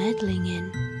she's meddling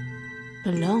in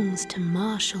belongs to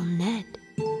Marshal Ned,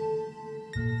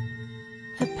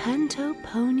 a panto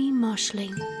pony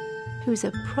moshling who's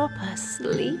a proper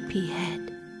sleepyhead.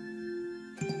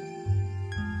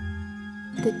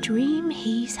 The dream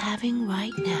he's having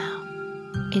right now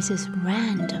is as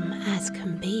random as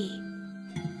can be.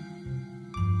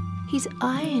 He's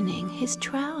ironing his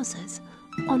trousers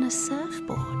on a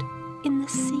surfboard in the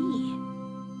sea.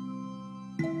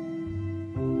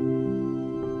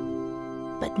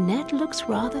 But Ned looks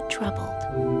rather troubled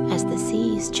as the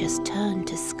seas just turn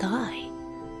to sky.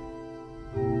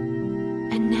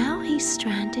 And now he's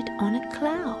stranded on a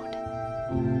cloud,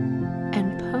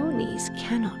 and ponies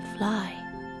cannot fly.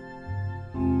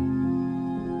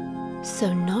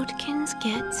 So Nodkins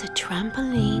gets a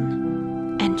trampoline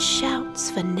and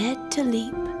shouts for Ned to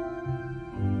leap,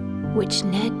 which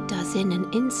Ned does in an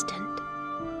instant,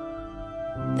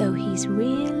 though he's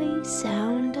really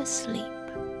sound asleep.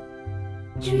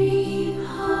 Dream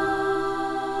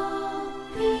hopping,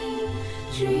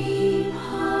 dream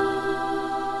hopping,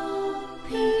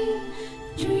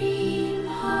 dream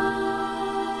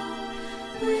hop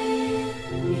with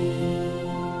me.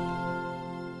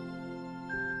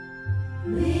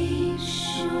 Make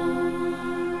sure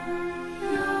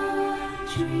your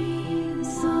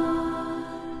dreams are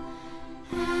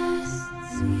as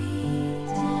sweet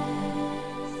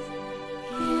as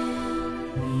can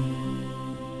be.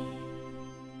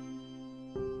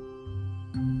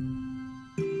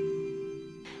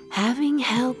 Having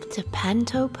helped a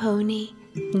panto pony,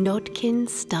 Nodkins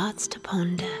starts to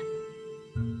ponder.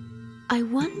 I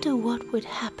wonder what would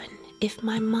happen if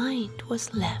my mind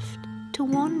was left to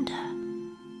wander.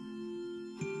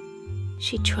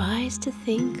 She tries to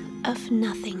think of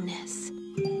nothingness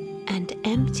and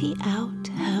empty out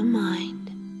her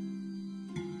mind.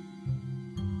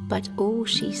 But all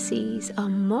she sees are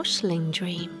moshling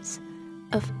dreams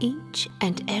of each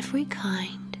and every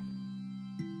kind.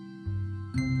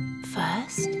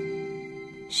 First,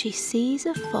 she sees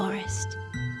a forest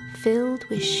filled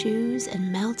with shoes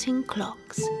and melting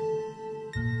clocks,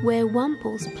 where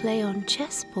Wumples play on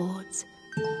chessboards,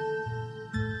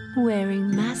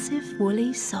 wearing massive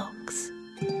woolly socks.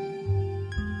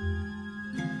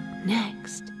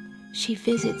 Next, she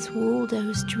visits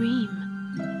Waldo's dream,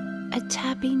 a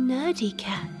tabby nerdy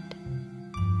cat,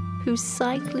 who's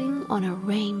cycling on a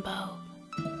rainbow,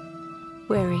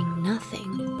 wearing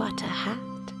nothing but a hat.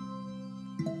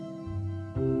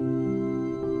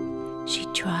 She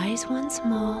tries once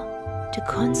more to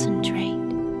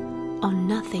concentrate on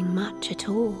nothing much at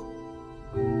all,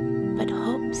 but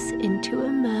hops into a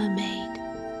mermaid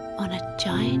on a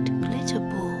giant glitter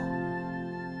ball.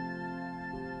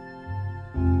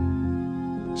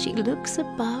 She looks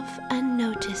above and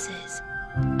notices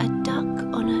a duck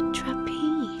on a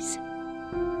trapeze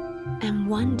and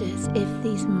wonders if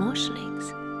these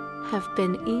moshlings have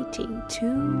been eating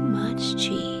too much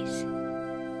cheese.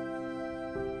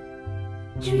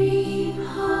 Dream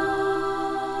hopping,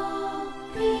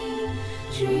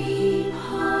 dream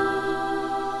hopping,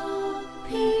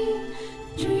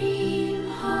 dream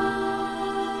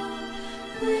hop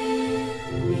with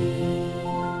me.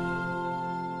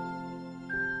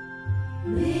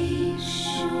 Make sure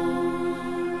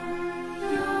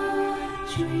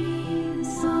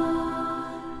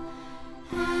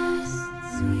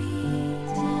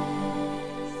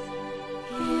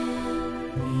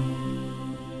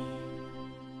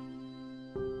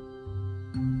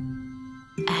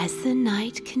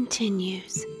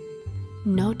continues.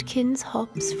 Nodkins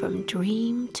hops from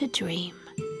dream to dream.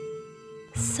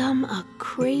 Some are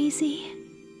crazy,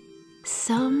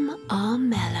 some are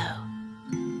mellow,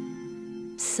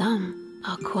 some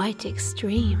are quite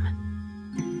extreme.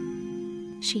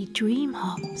 She dream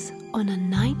hops on a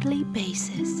nightly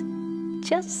basis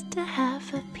just to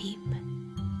have a peep.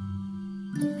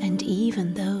 And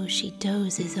even though she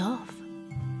dozes off,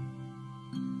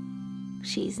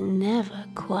 she's never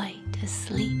quite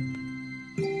asleep.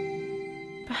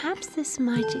 Perhaps this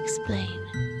might explain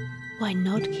why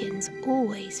Nodkins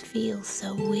always feels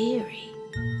so weary.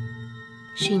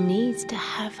 She needs to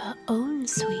have her own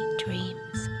sweet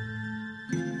dreams.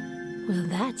 Well,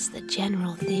 that's the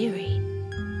general theory.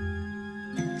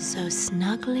 So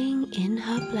snuggling in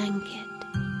her blanket,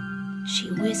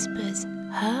 she whispers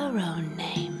her own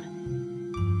name,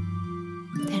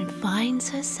 then finds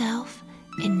herself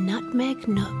in Nutmeg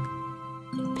Nook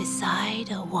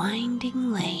beside a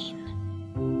winding lane.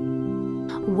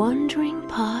 Wandering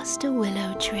past a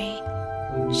willow tree,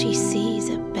 she sees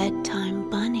a bedtime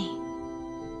bunny.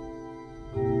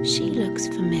 She looks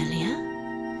familiar,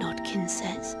 Nodkin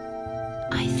says.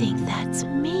 I think that's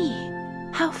me.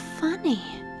 How funny.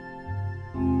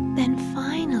 Then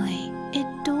finally it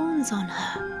dawns on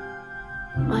her.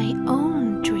 My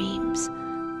own dreams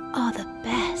are the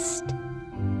best.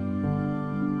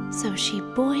 So she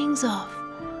boings off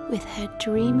with her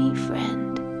dreamy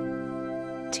friend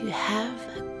to have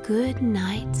a good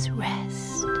night's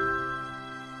rest.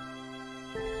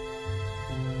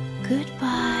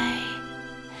 Goodbye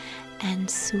and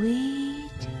sweet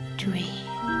dreams.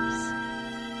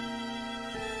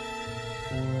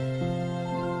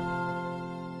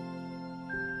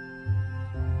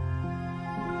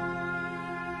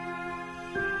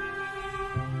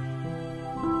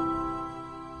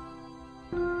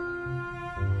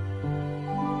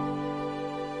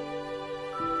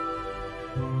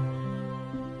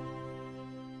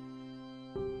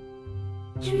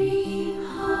 Dream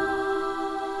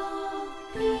hopping,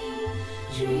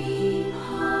 dream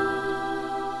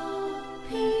hopping,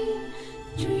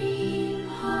 dream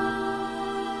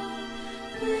hop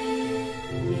with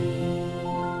me.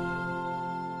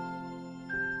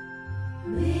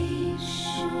 Make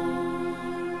sure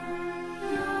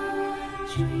your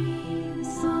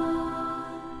dreams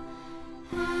are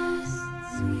as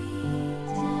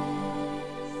sweet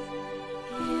as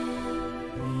can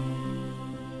be.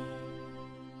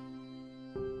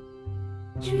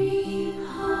 Dream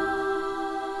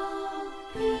hopping,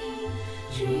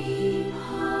 dream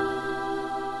hopping,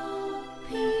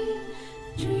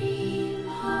 dream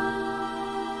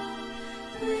hop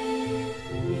with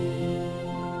me.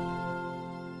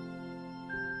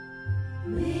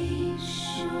 Make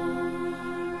sure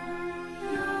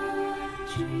your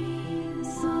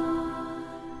dreams are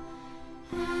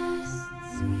as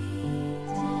sweet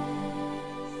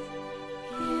as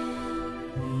can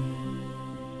be.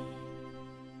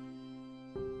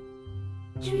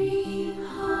 Dream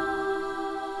hopping,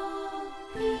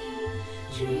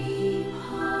 dream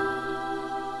hopping,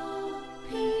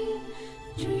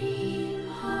 dream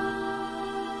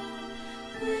hop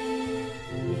with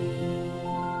me.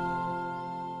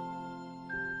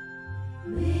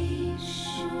 Make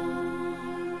sure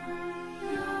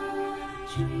your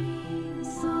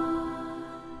dreams are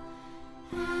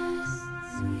as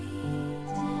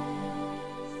sweet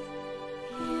as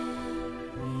can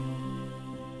be.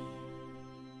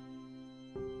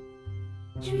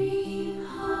 Dream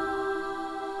hopping,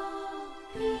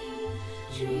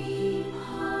 dream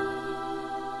hopping,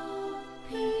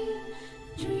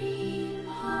 dream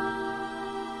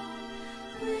hop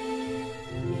with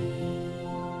me.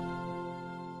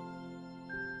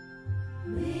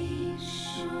 Make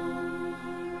sure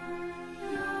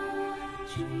your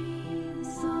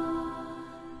dreams are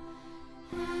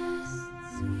as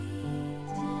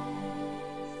sweet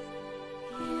as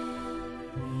can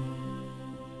be.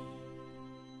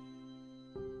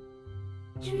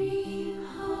 Dream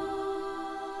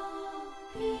hopping,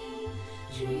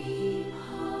 dream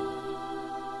hopping,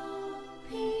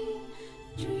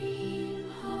 dream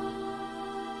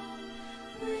hop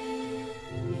with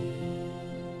me.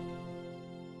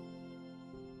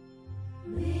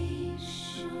 Make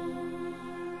sure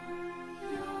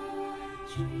your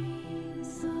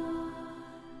dreams are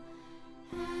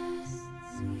as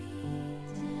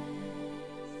sweet as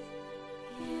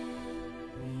can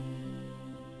be.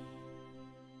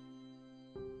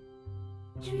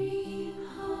 Dream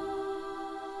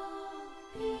hopping,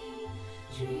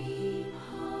 dream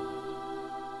hopping,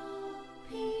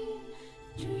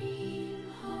 dream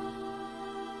hop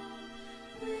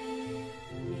with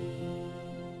me.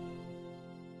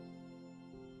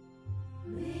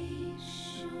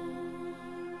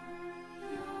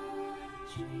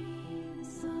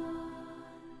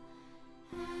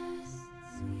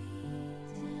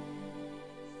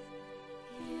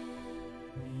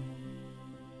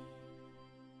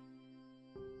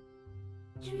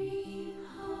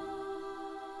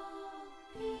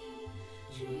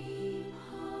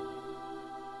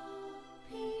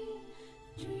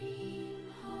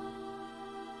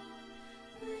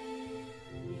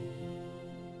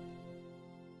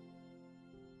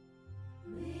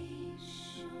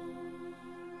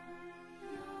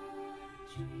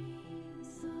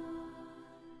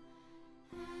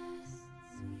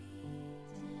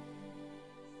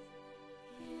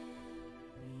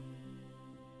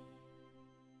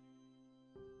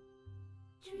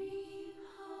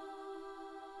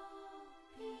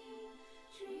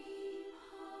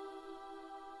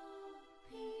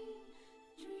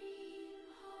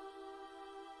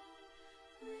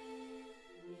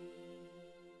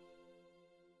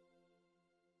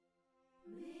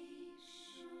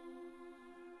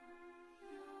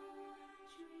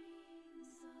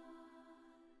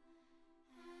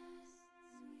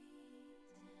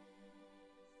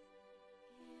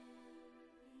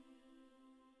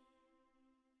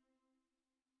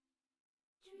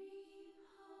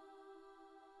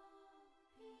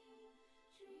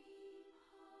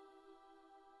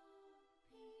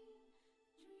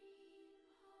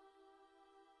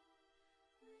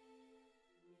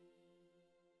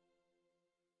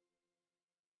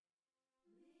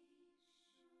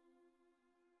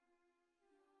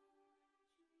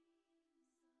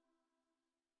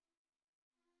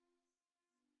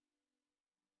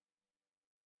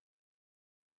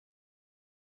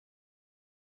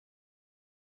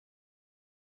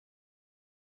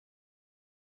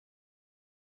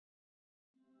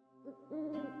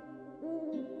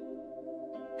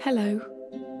 Hello.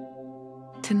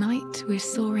 Tonight we're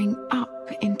soaring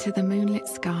up into the moonlit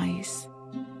skies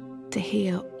to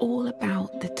hear all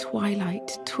about the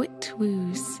twilight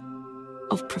twit-woos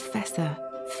of Professor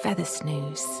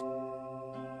Feathersnooze,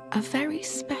 a very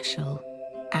special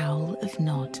owl of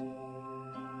Nod.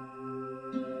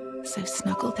 So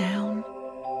snuggle down,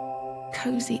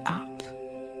 cozy up,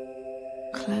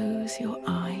 close your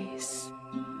eyes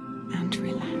and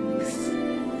relax.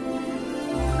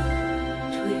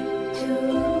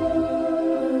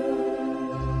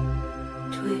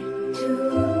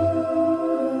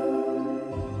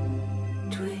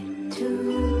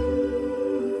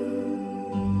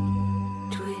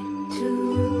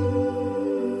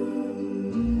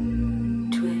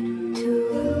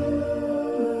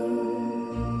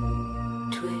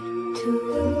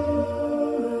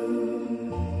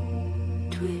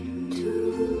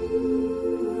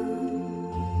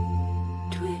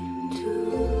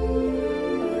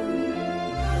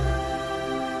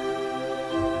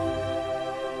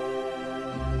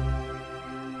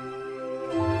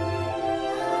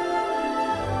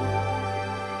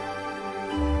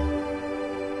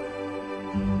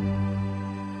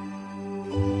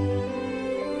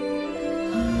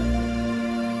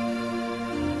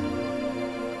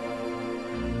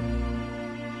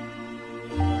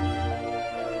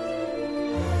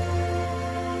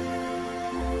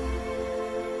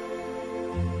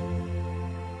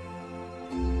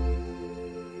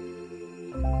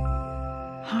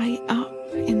 High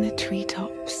up in the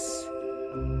treetops,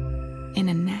 in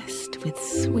a nest with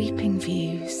sweeping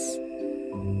views,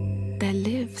 there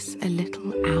lives a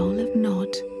little owl of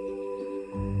Nod,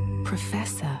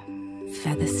 Professor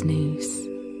Feathersnooze.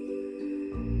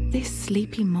 This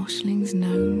sleepy moshling's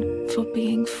known for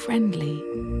being friendly,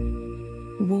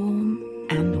 warm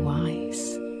and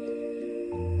wise.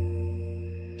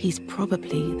 He's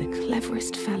probably the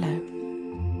cleverest fellow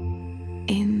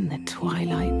in the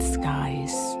twilight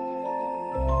skies.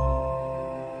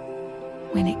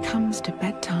 When it comes to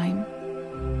bedtime,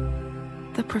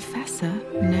 the professor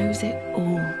knows it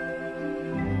all.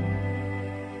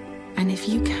 And if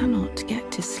you cannot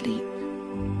get to sleep,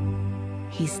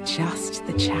 he's just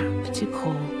the chap to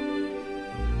call.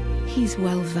 He's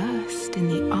well versed in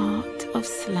the art of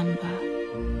slumber.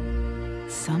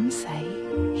 Some say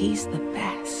he's the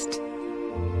best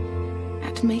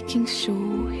at making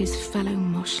sure his fellow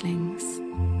moshlings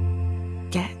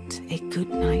get a good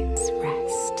night's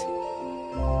rest.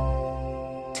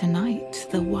 Tonight,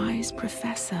 the wise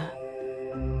professor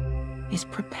is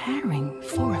preparing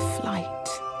for a flight.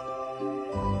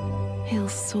 He'll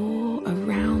soar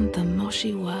around the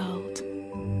moshy world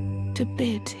to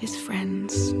bid his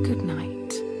friends good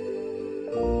night.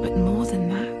 But more than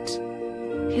that,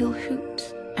 he'll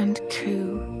hoot and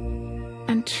coo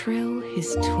and trill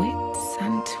his twits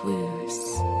and twoos,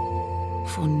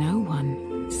 for no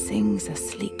one sings a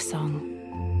sleep song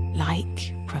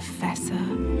like Professor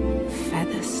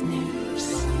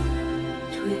Feathersnooze.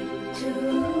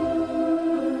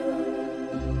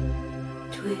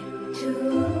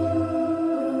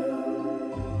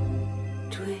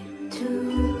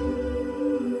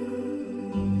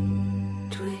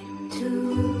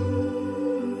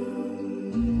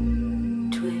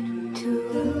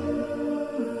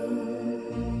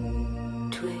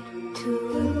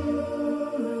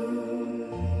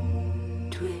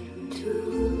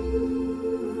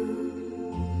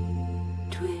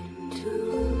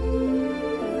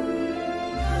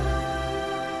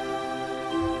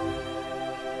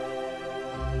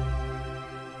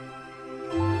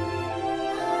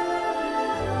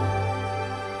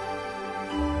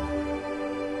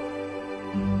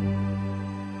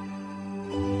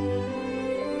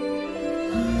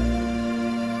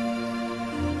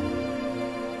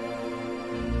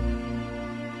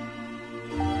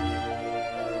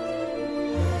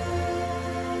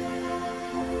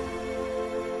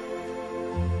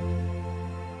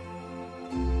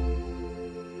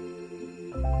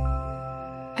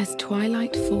 As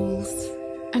twilight falls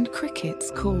and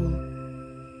crickets call,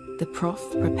 the prof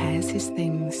prepares his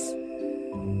things.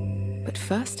 But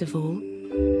first of all,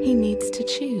 he needs to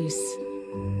choose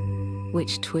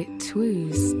which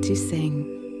twit-twoos to sing.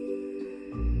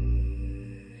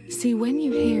 See, when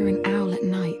you hear an owl at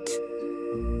night,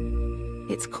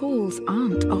 its calls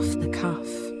aren't off the cuff.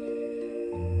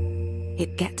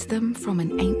 It gets them from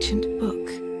an ancient book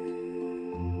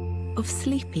of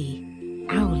sleepy,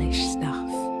 owlish stuff.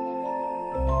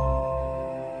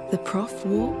 The prof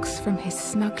walks from his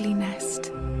snuggly nest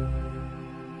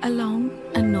along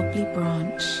a knobbly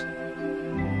branch,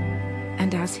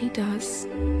 and as he does,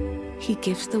 he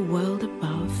gives the world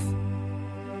above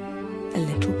a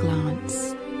little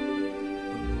glance.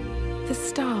 The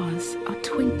stars are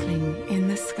twinkling in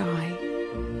the sky,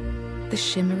 the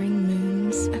shimmering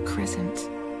moon's a crescent,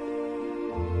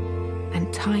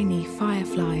 and tiny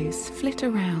fireflies flit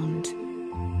around,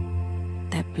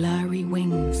 their blurry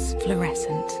wings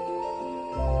fluorescent.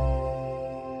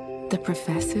 The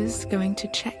professor's going to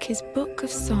check his book of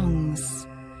songs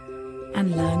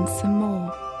and learn some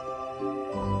more.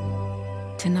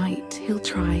 Tonight he'll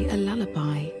try a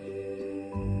lullaby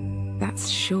that's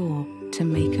sure to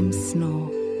make him snore.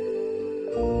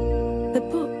 The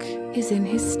book is in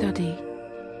his study,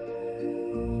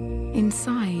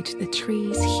 inside the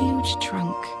tree's huge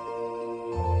trunk.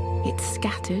 It's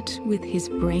scattered with his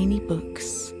brainy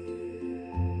books,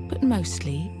 but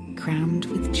mostly crammed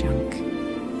with junk.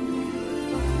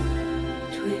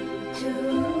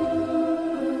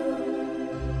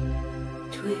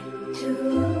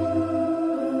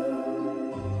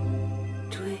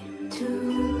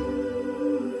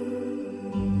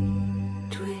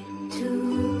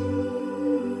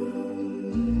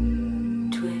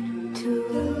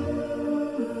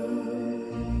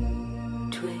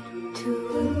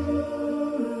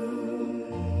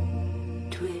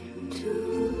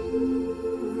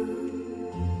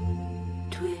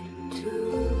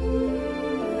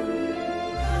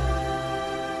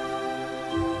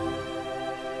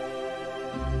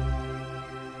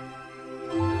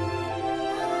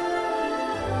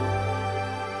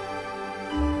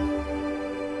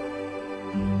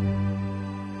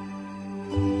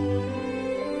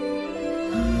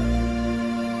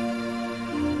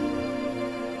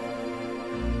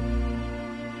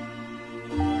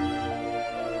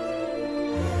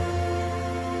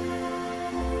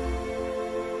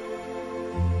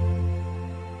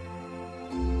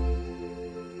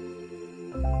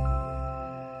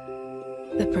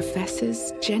 The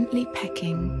professor's gently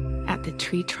pecking at the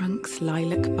tree trunk's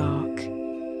lilac bark.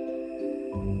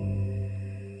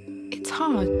 It's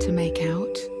hard to make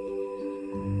out,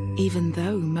 even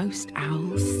though most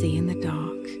owls see in the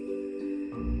dark.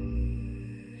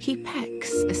 He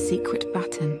pecks a secret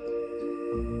button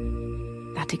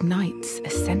that ignites a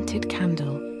scented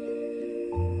candle,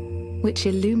 which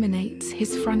illuminates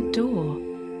his front door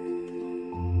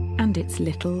and its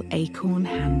little acorn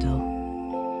handle.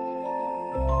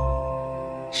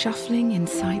 Shuffling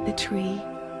inside the tree,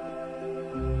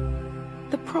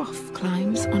 the prof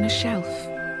climbs on a shelf.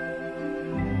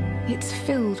 It's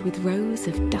filled with rows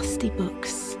of dusty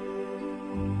books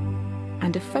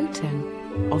and a photo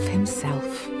of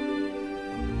himself.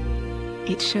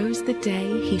 It shows the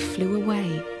day he flew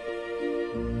away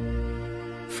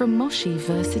from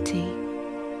Moshi-versity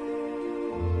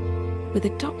with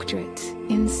a doctorate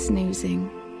in snoozing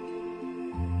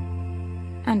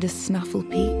and a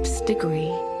Snufflepeeps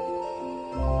degree.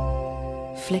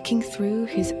 Flicking through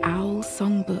his owl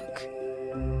songbook,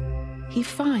 he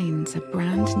finds a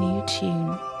brand new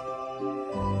tune.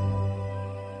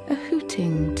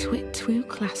 exciting twit-twoo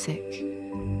classic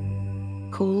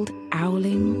called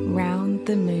Owling Round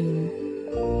the Moon.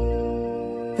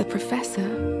 The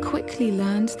professor quickly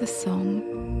learns the song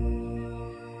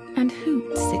and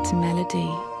hoots its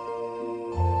melody,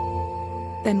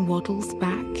 then waddles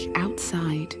back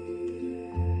outside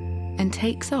and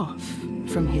takes off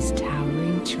from his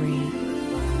towering tree.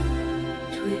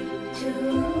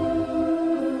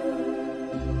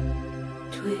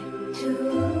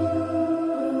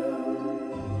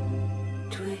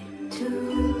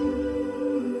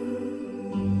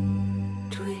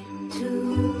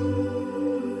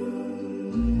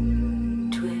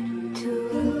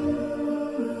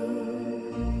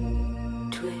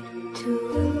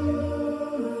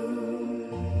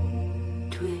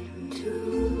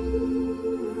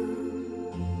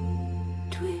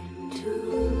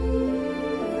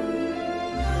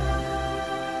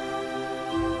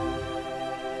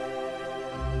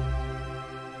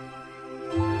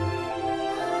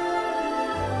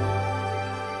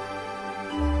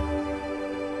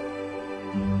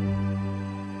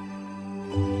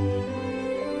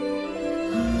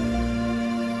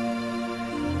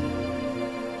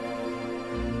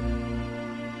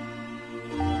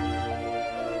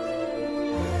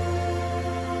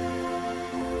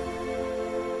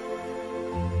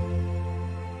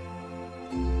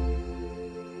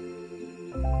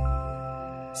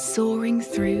 Soaring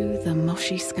through the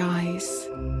moshy skies,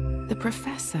 the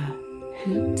professor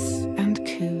hoots and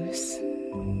coos.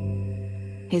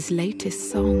 His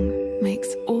latest song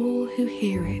makes all who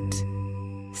hear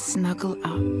it snuggle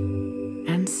up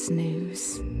and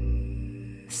snooze,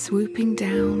 swooping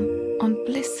down on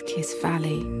Bliskiss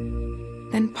Valley,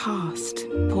 then past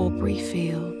Pawbury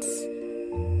Fields.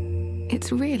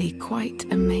 It's really quite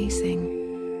amazing,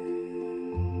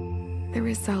 the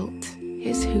result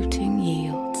his hooting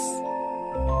yields.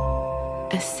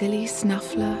 A silly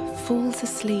snuffler falls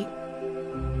asleep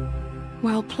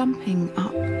while plumping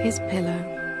up his pillow,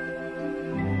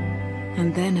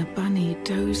 and then a bunny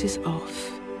dozes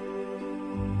off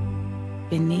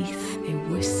beneath a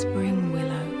whispering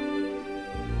willow.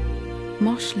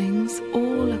 Moshlings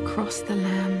all across the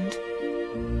land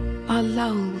are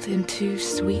lulled into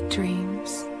sweet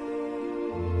dreams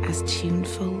as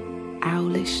tuneful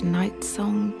owlish night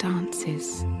song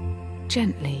dances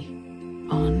gently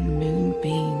on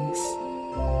moonbeams.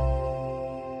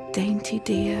 Dainty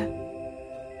deer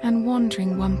and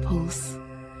wandering wumples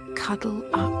cuddle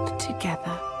up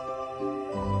together.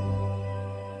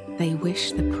 They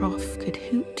wish the prof could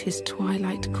hoot his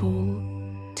twilight call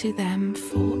to them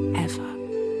forever.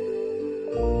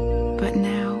 But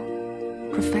now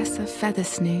Professor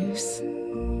Feathersnooze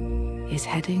is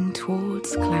heading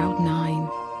towards Cloud 9.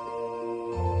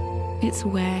 It's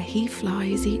where he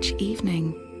flies each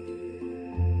evening,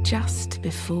 just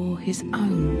before his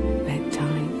own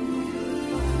bedtime.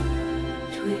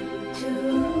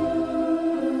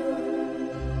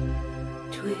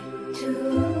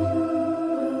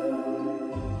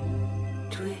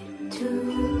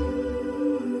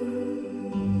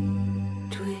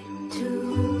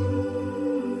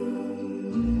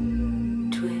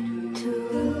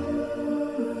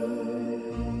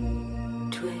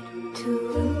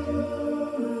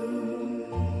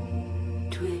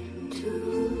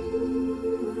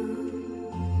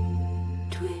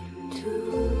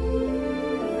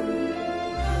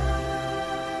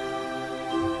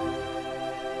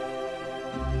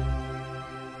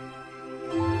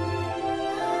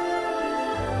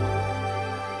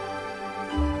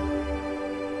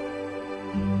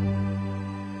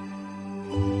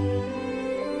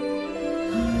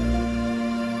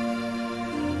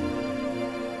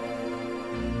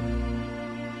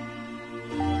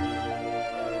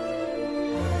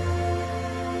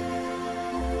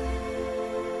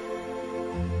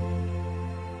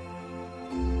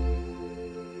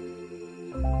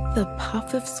 The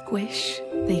puff of squish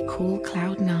they call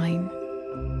Cloud 9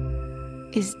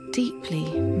 is deeply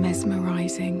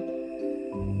mesmerizing,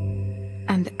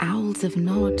 and owls of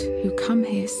Nod who come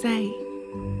here say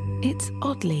it's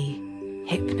oddly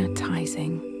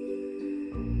hypnotizing.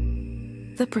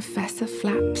 The professor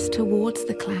flaps towards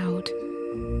the cloud,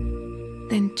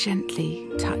 then gently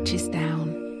touches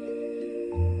down,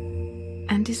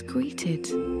 and is greeted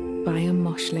by a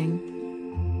moshling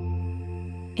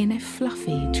in a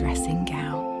fluffy dressing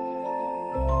gown.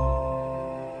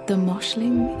 The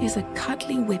moshling is a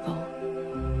cuddly wibble,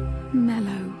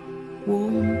 mellow,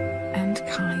 warm and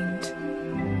kind.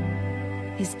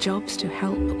 His job's to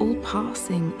help all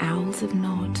passing owls of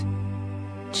Nod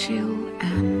chill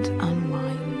and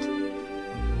unwind.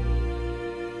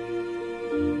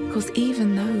 'Cause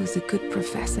even those a good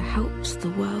professor helps the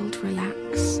world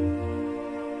relax,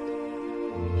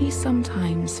 he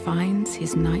sometimes finds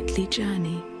his nightly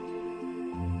journey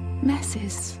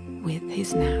messes with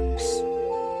his naps.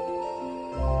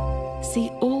 See,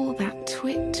 all that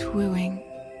twit-wooing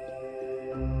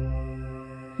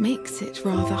makes it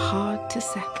rather hard to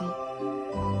settle,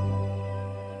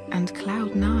 and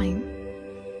Cloud 9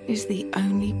 is the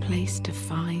only place to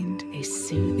find a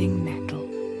soothing nettle.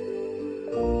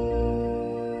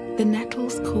 The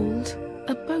nettle's called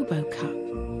a bobo cup.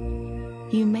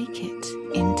 You make it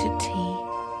into tea.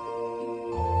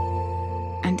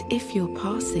 And if you're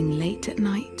passing late at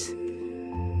night,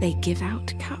 they give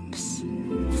out cups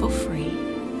for free.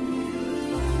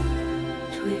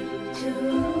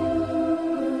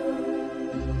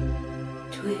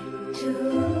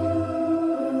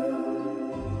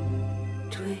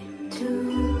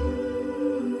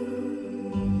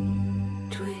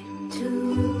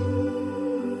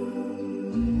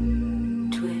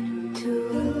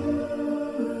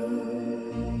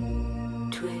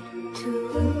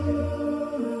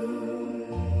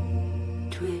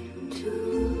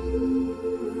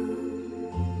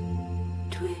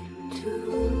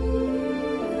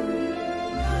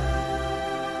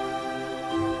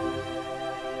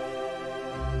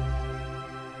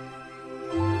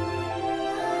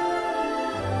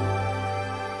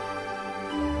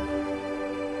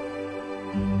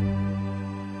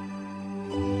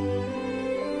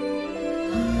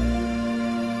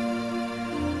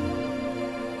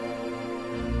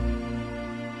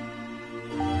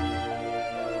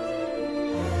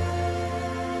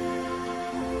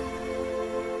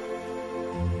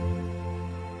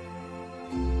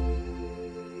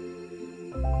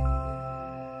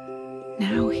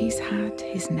 Now he's had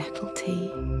his nettle tea,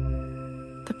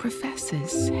 the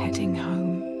professor's heading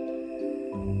home.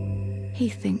 He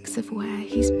thinks of where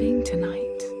he's been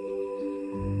tonight,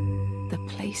 the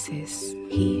places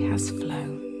he has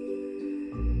flown.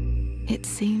 It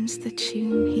seems the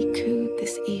tune he cooed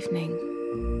this evening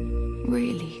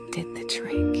really did the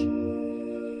trick,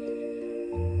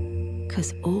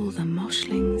 'cause all the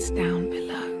moshlings down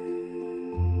below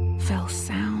fell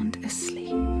sound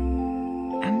asleep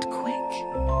and quick,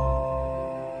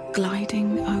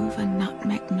 gliding over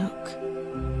Nutmeg Nook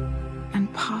and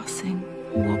passing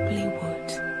Wobbly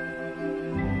Wood.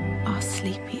 Our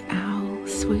sleepy owl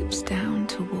swoops down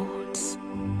towards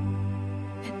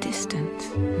a distant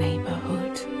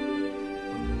neighborhood.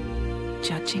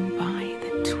 Judging by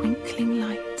the twinkling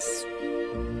lights,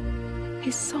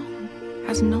 his song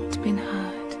has not been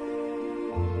heard,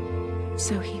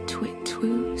 so he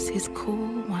twit-twoos his call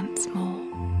once more.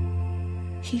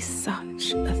 He's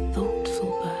such a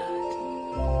thoughtful bird.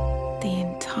 The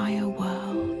entire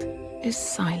world is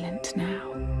silent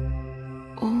now.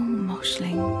 All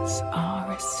moshlings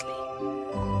are asleep.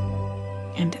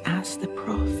 And as the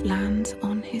prof lands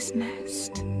on his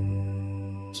nest,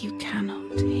 you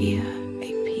cannot hear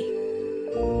a peep.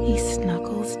 He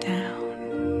snuggles down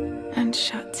and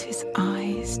shuts his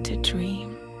eyes to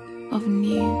dream of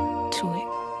new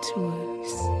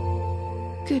twit-twoos.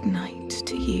 Good night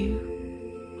to you,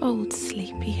 old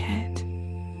sleepyhead,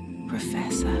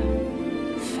 Professor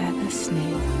Feather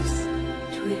Snooze.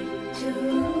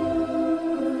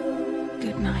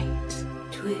 Good night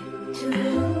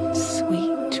and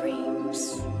sweet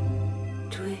dreams.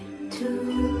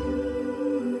 Twit-too.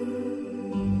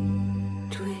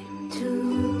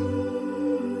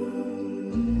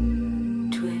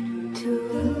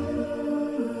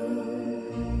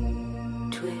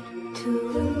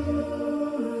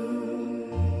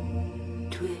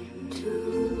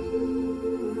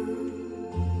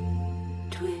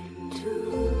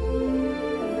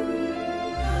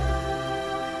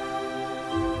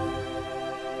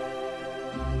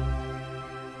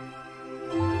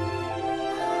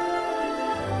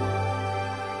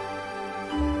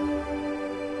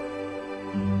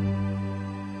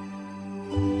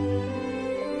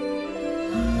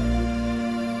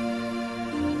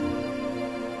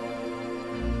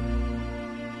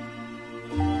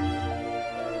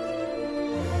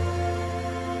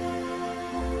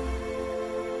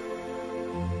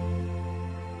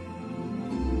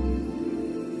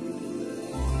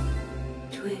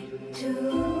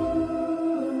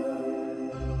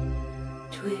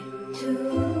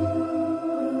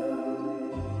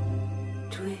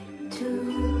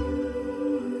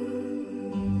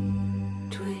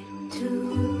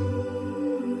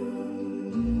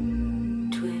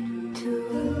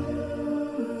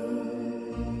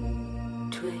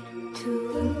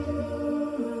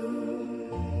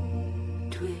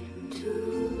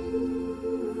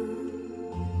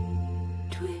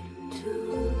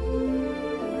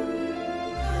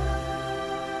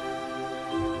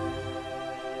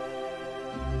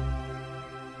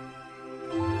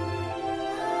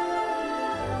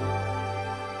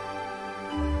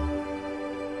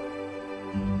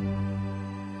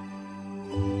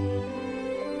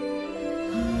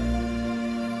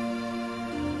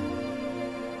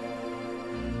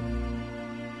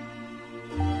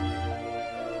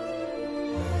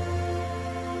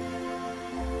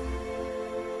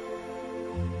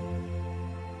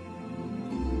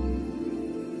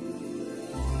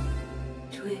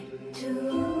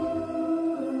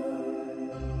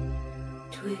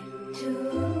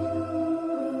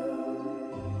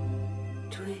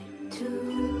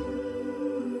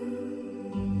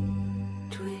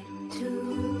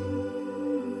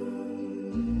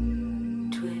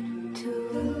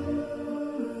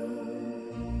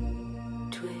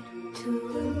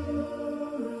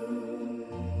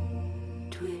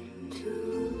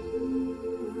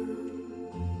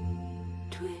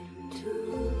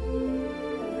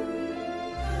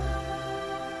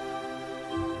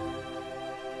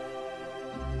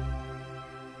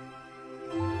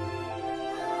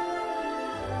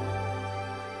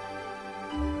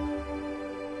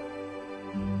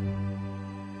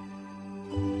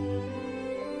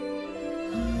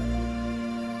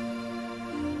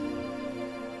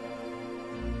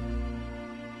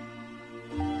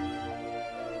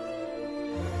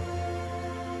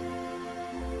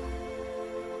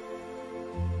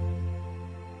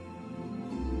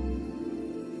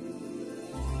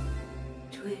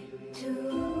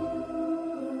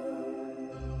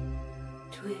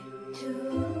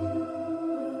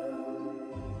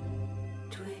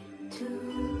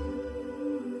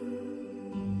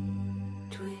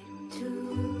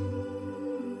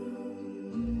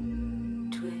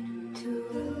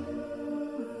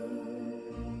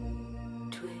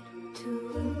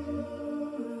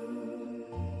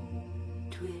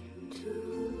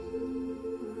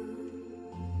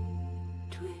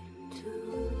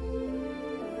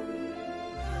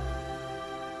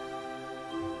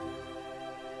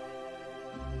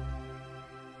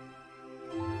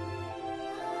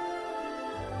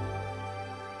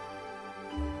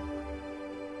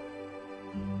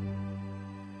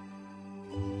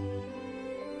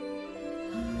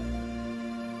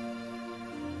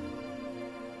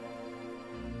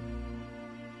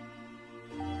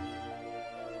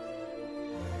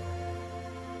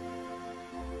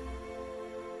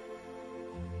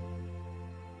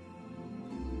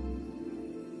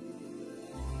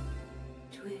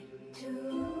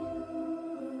 to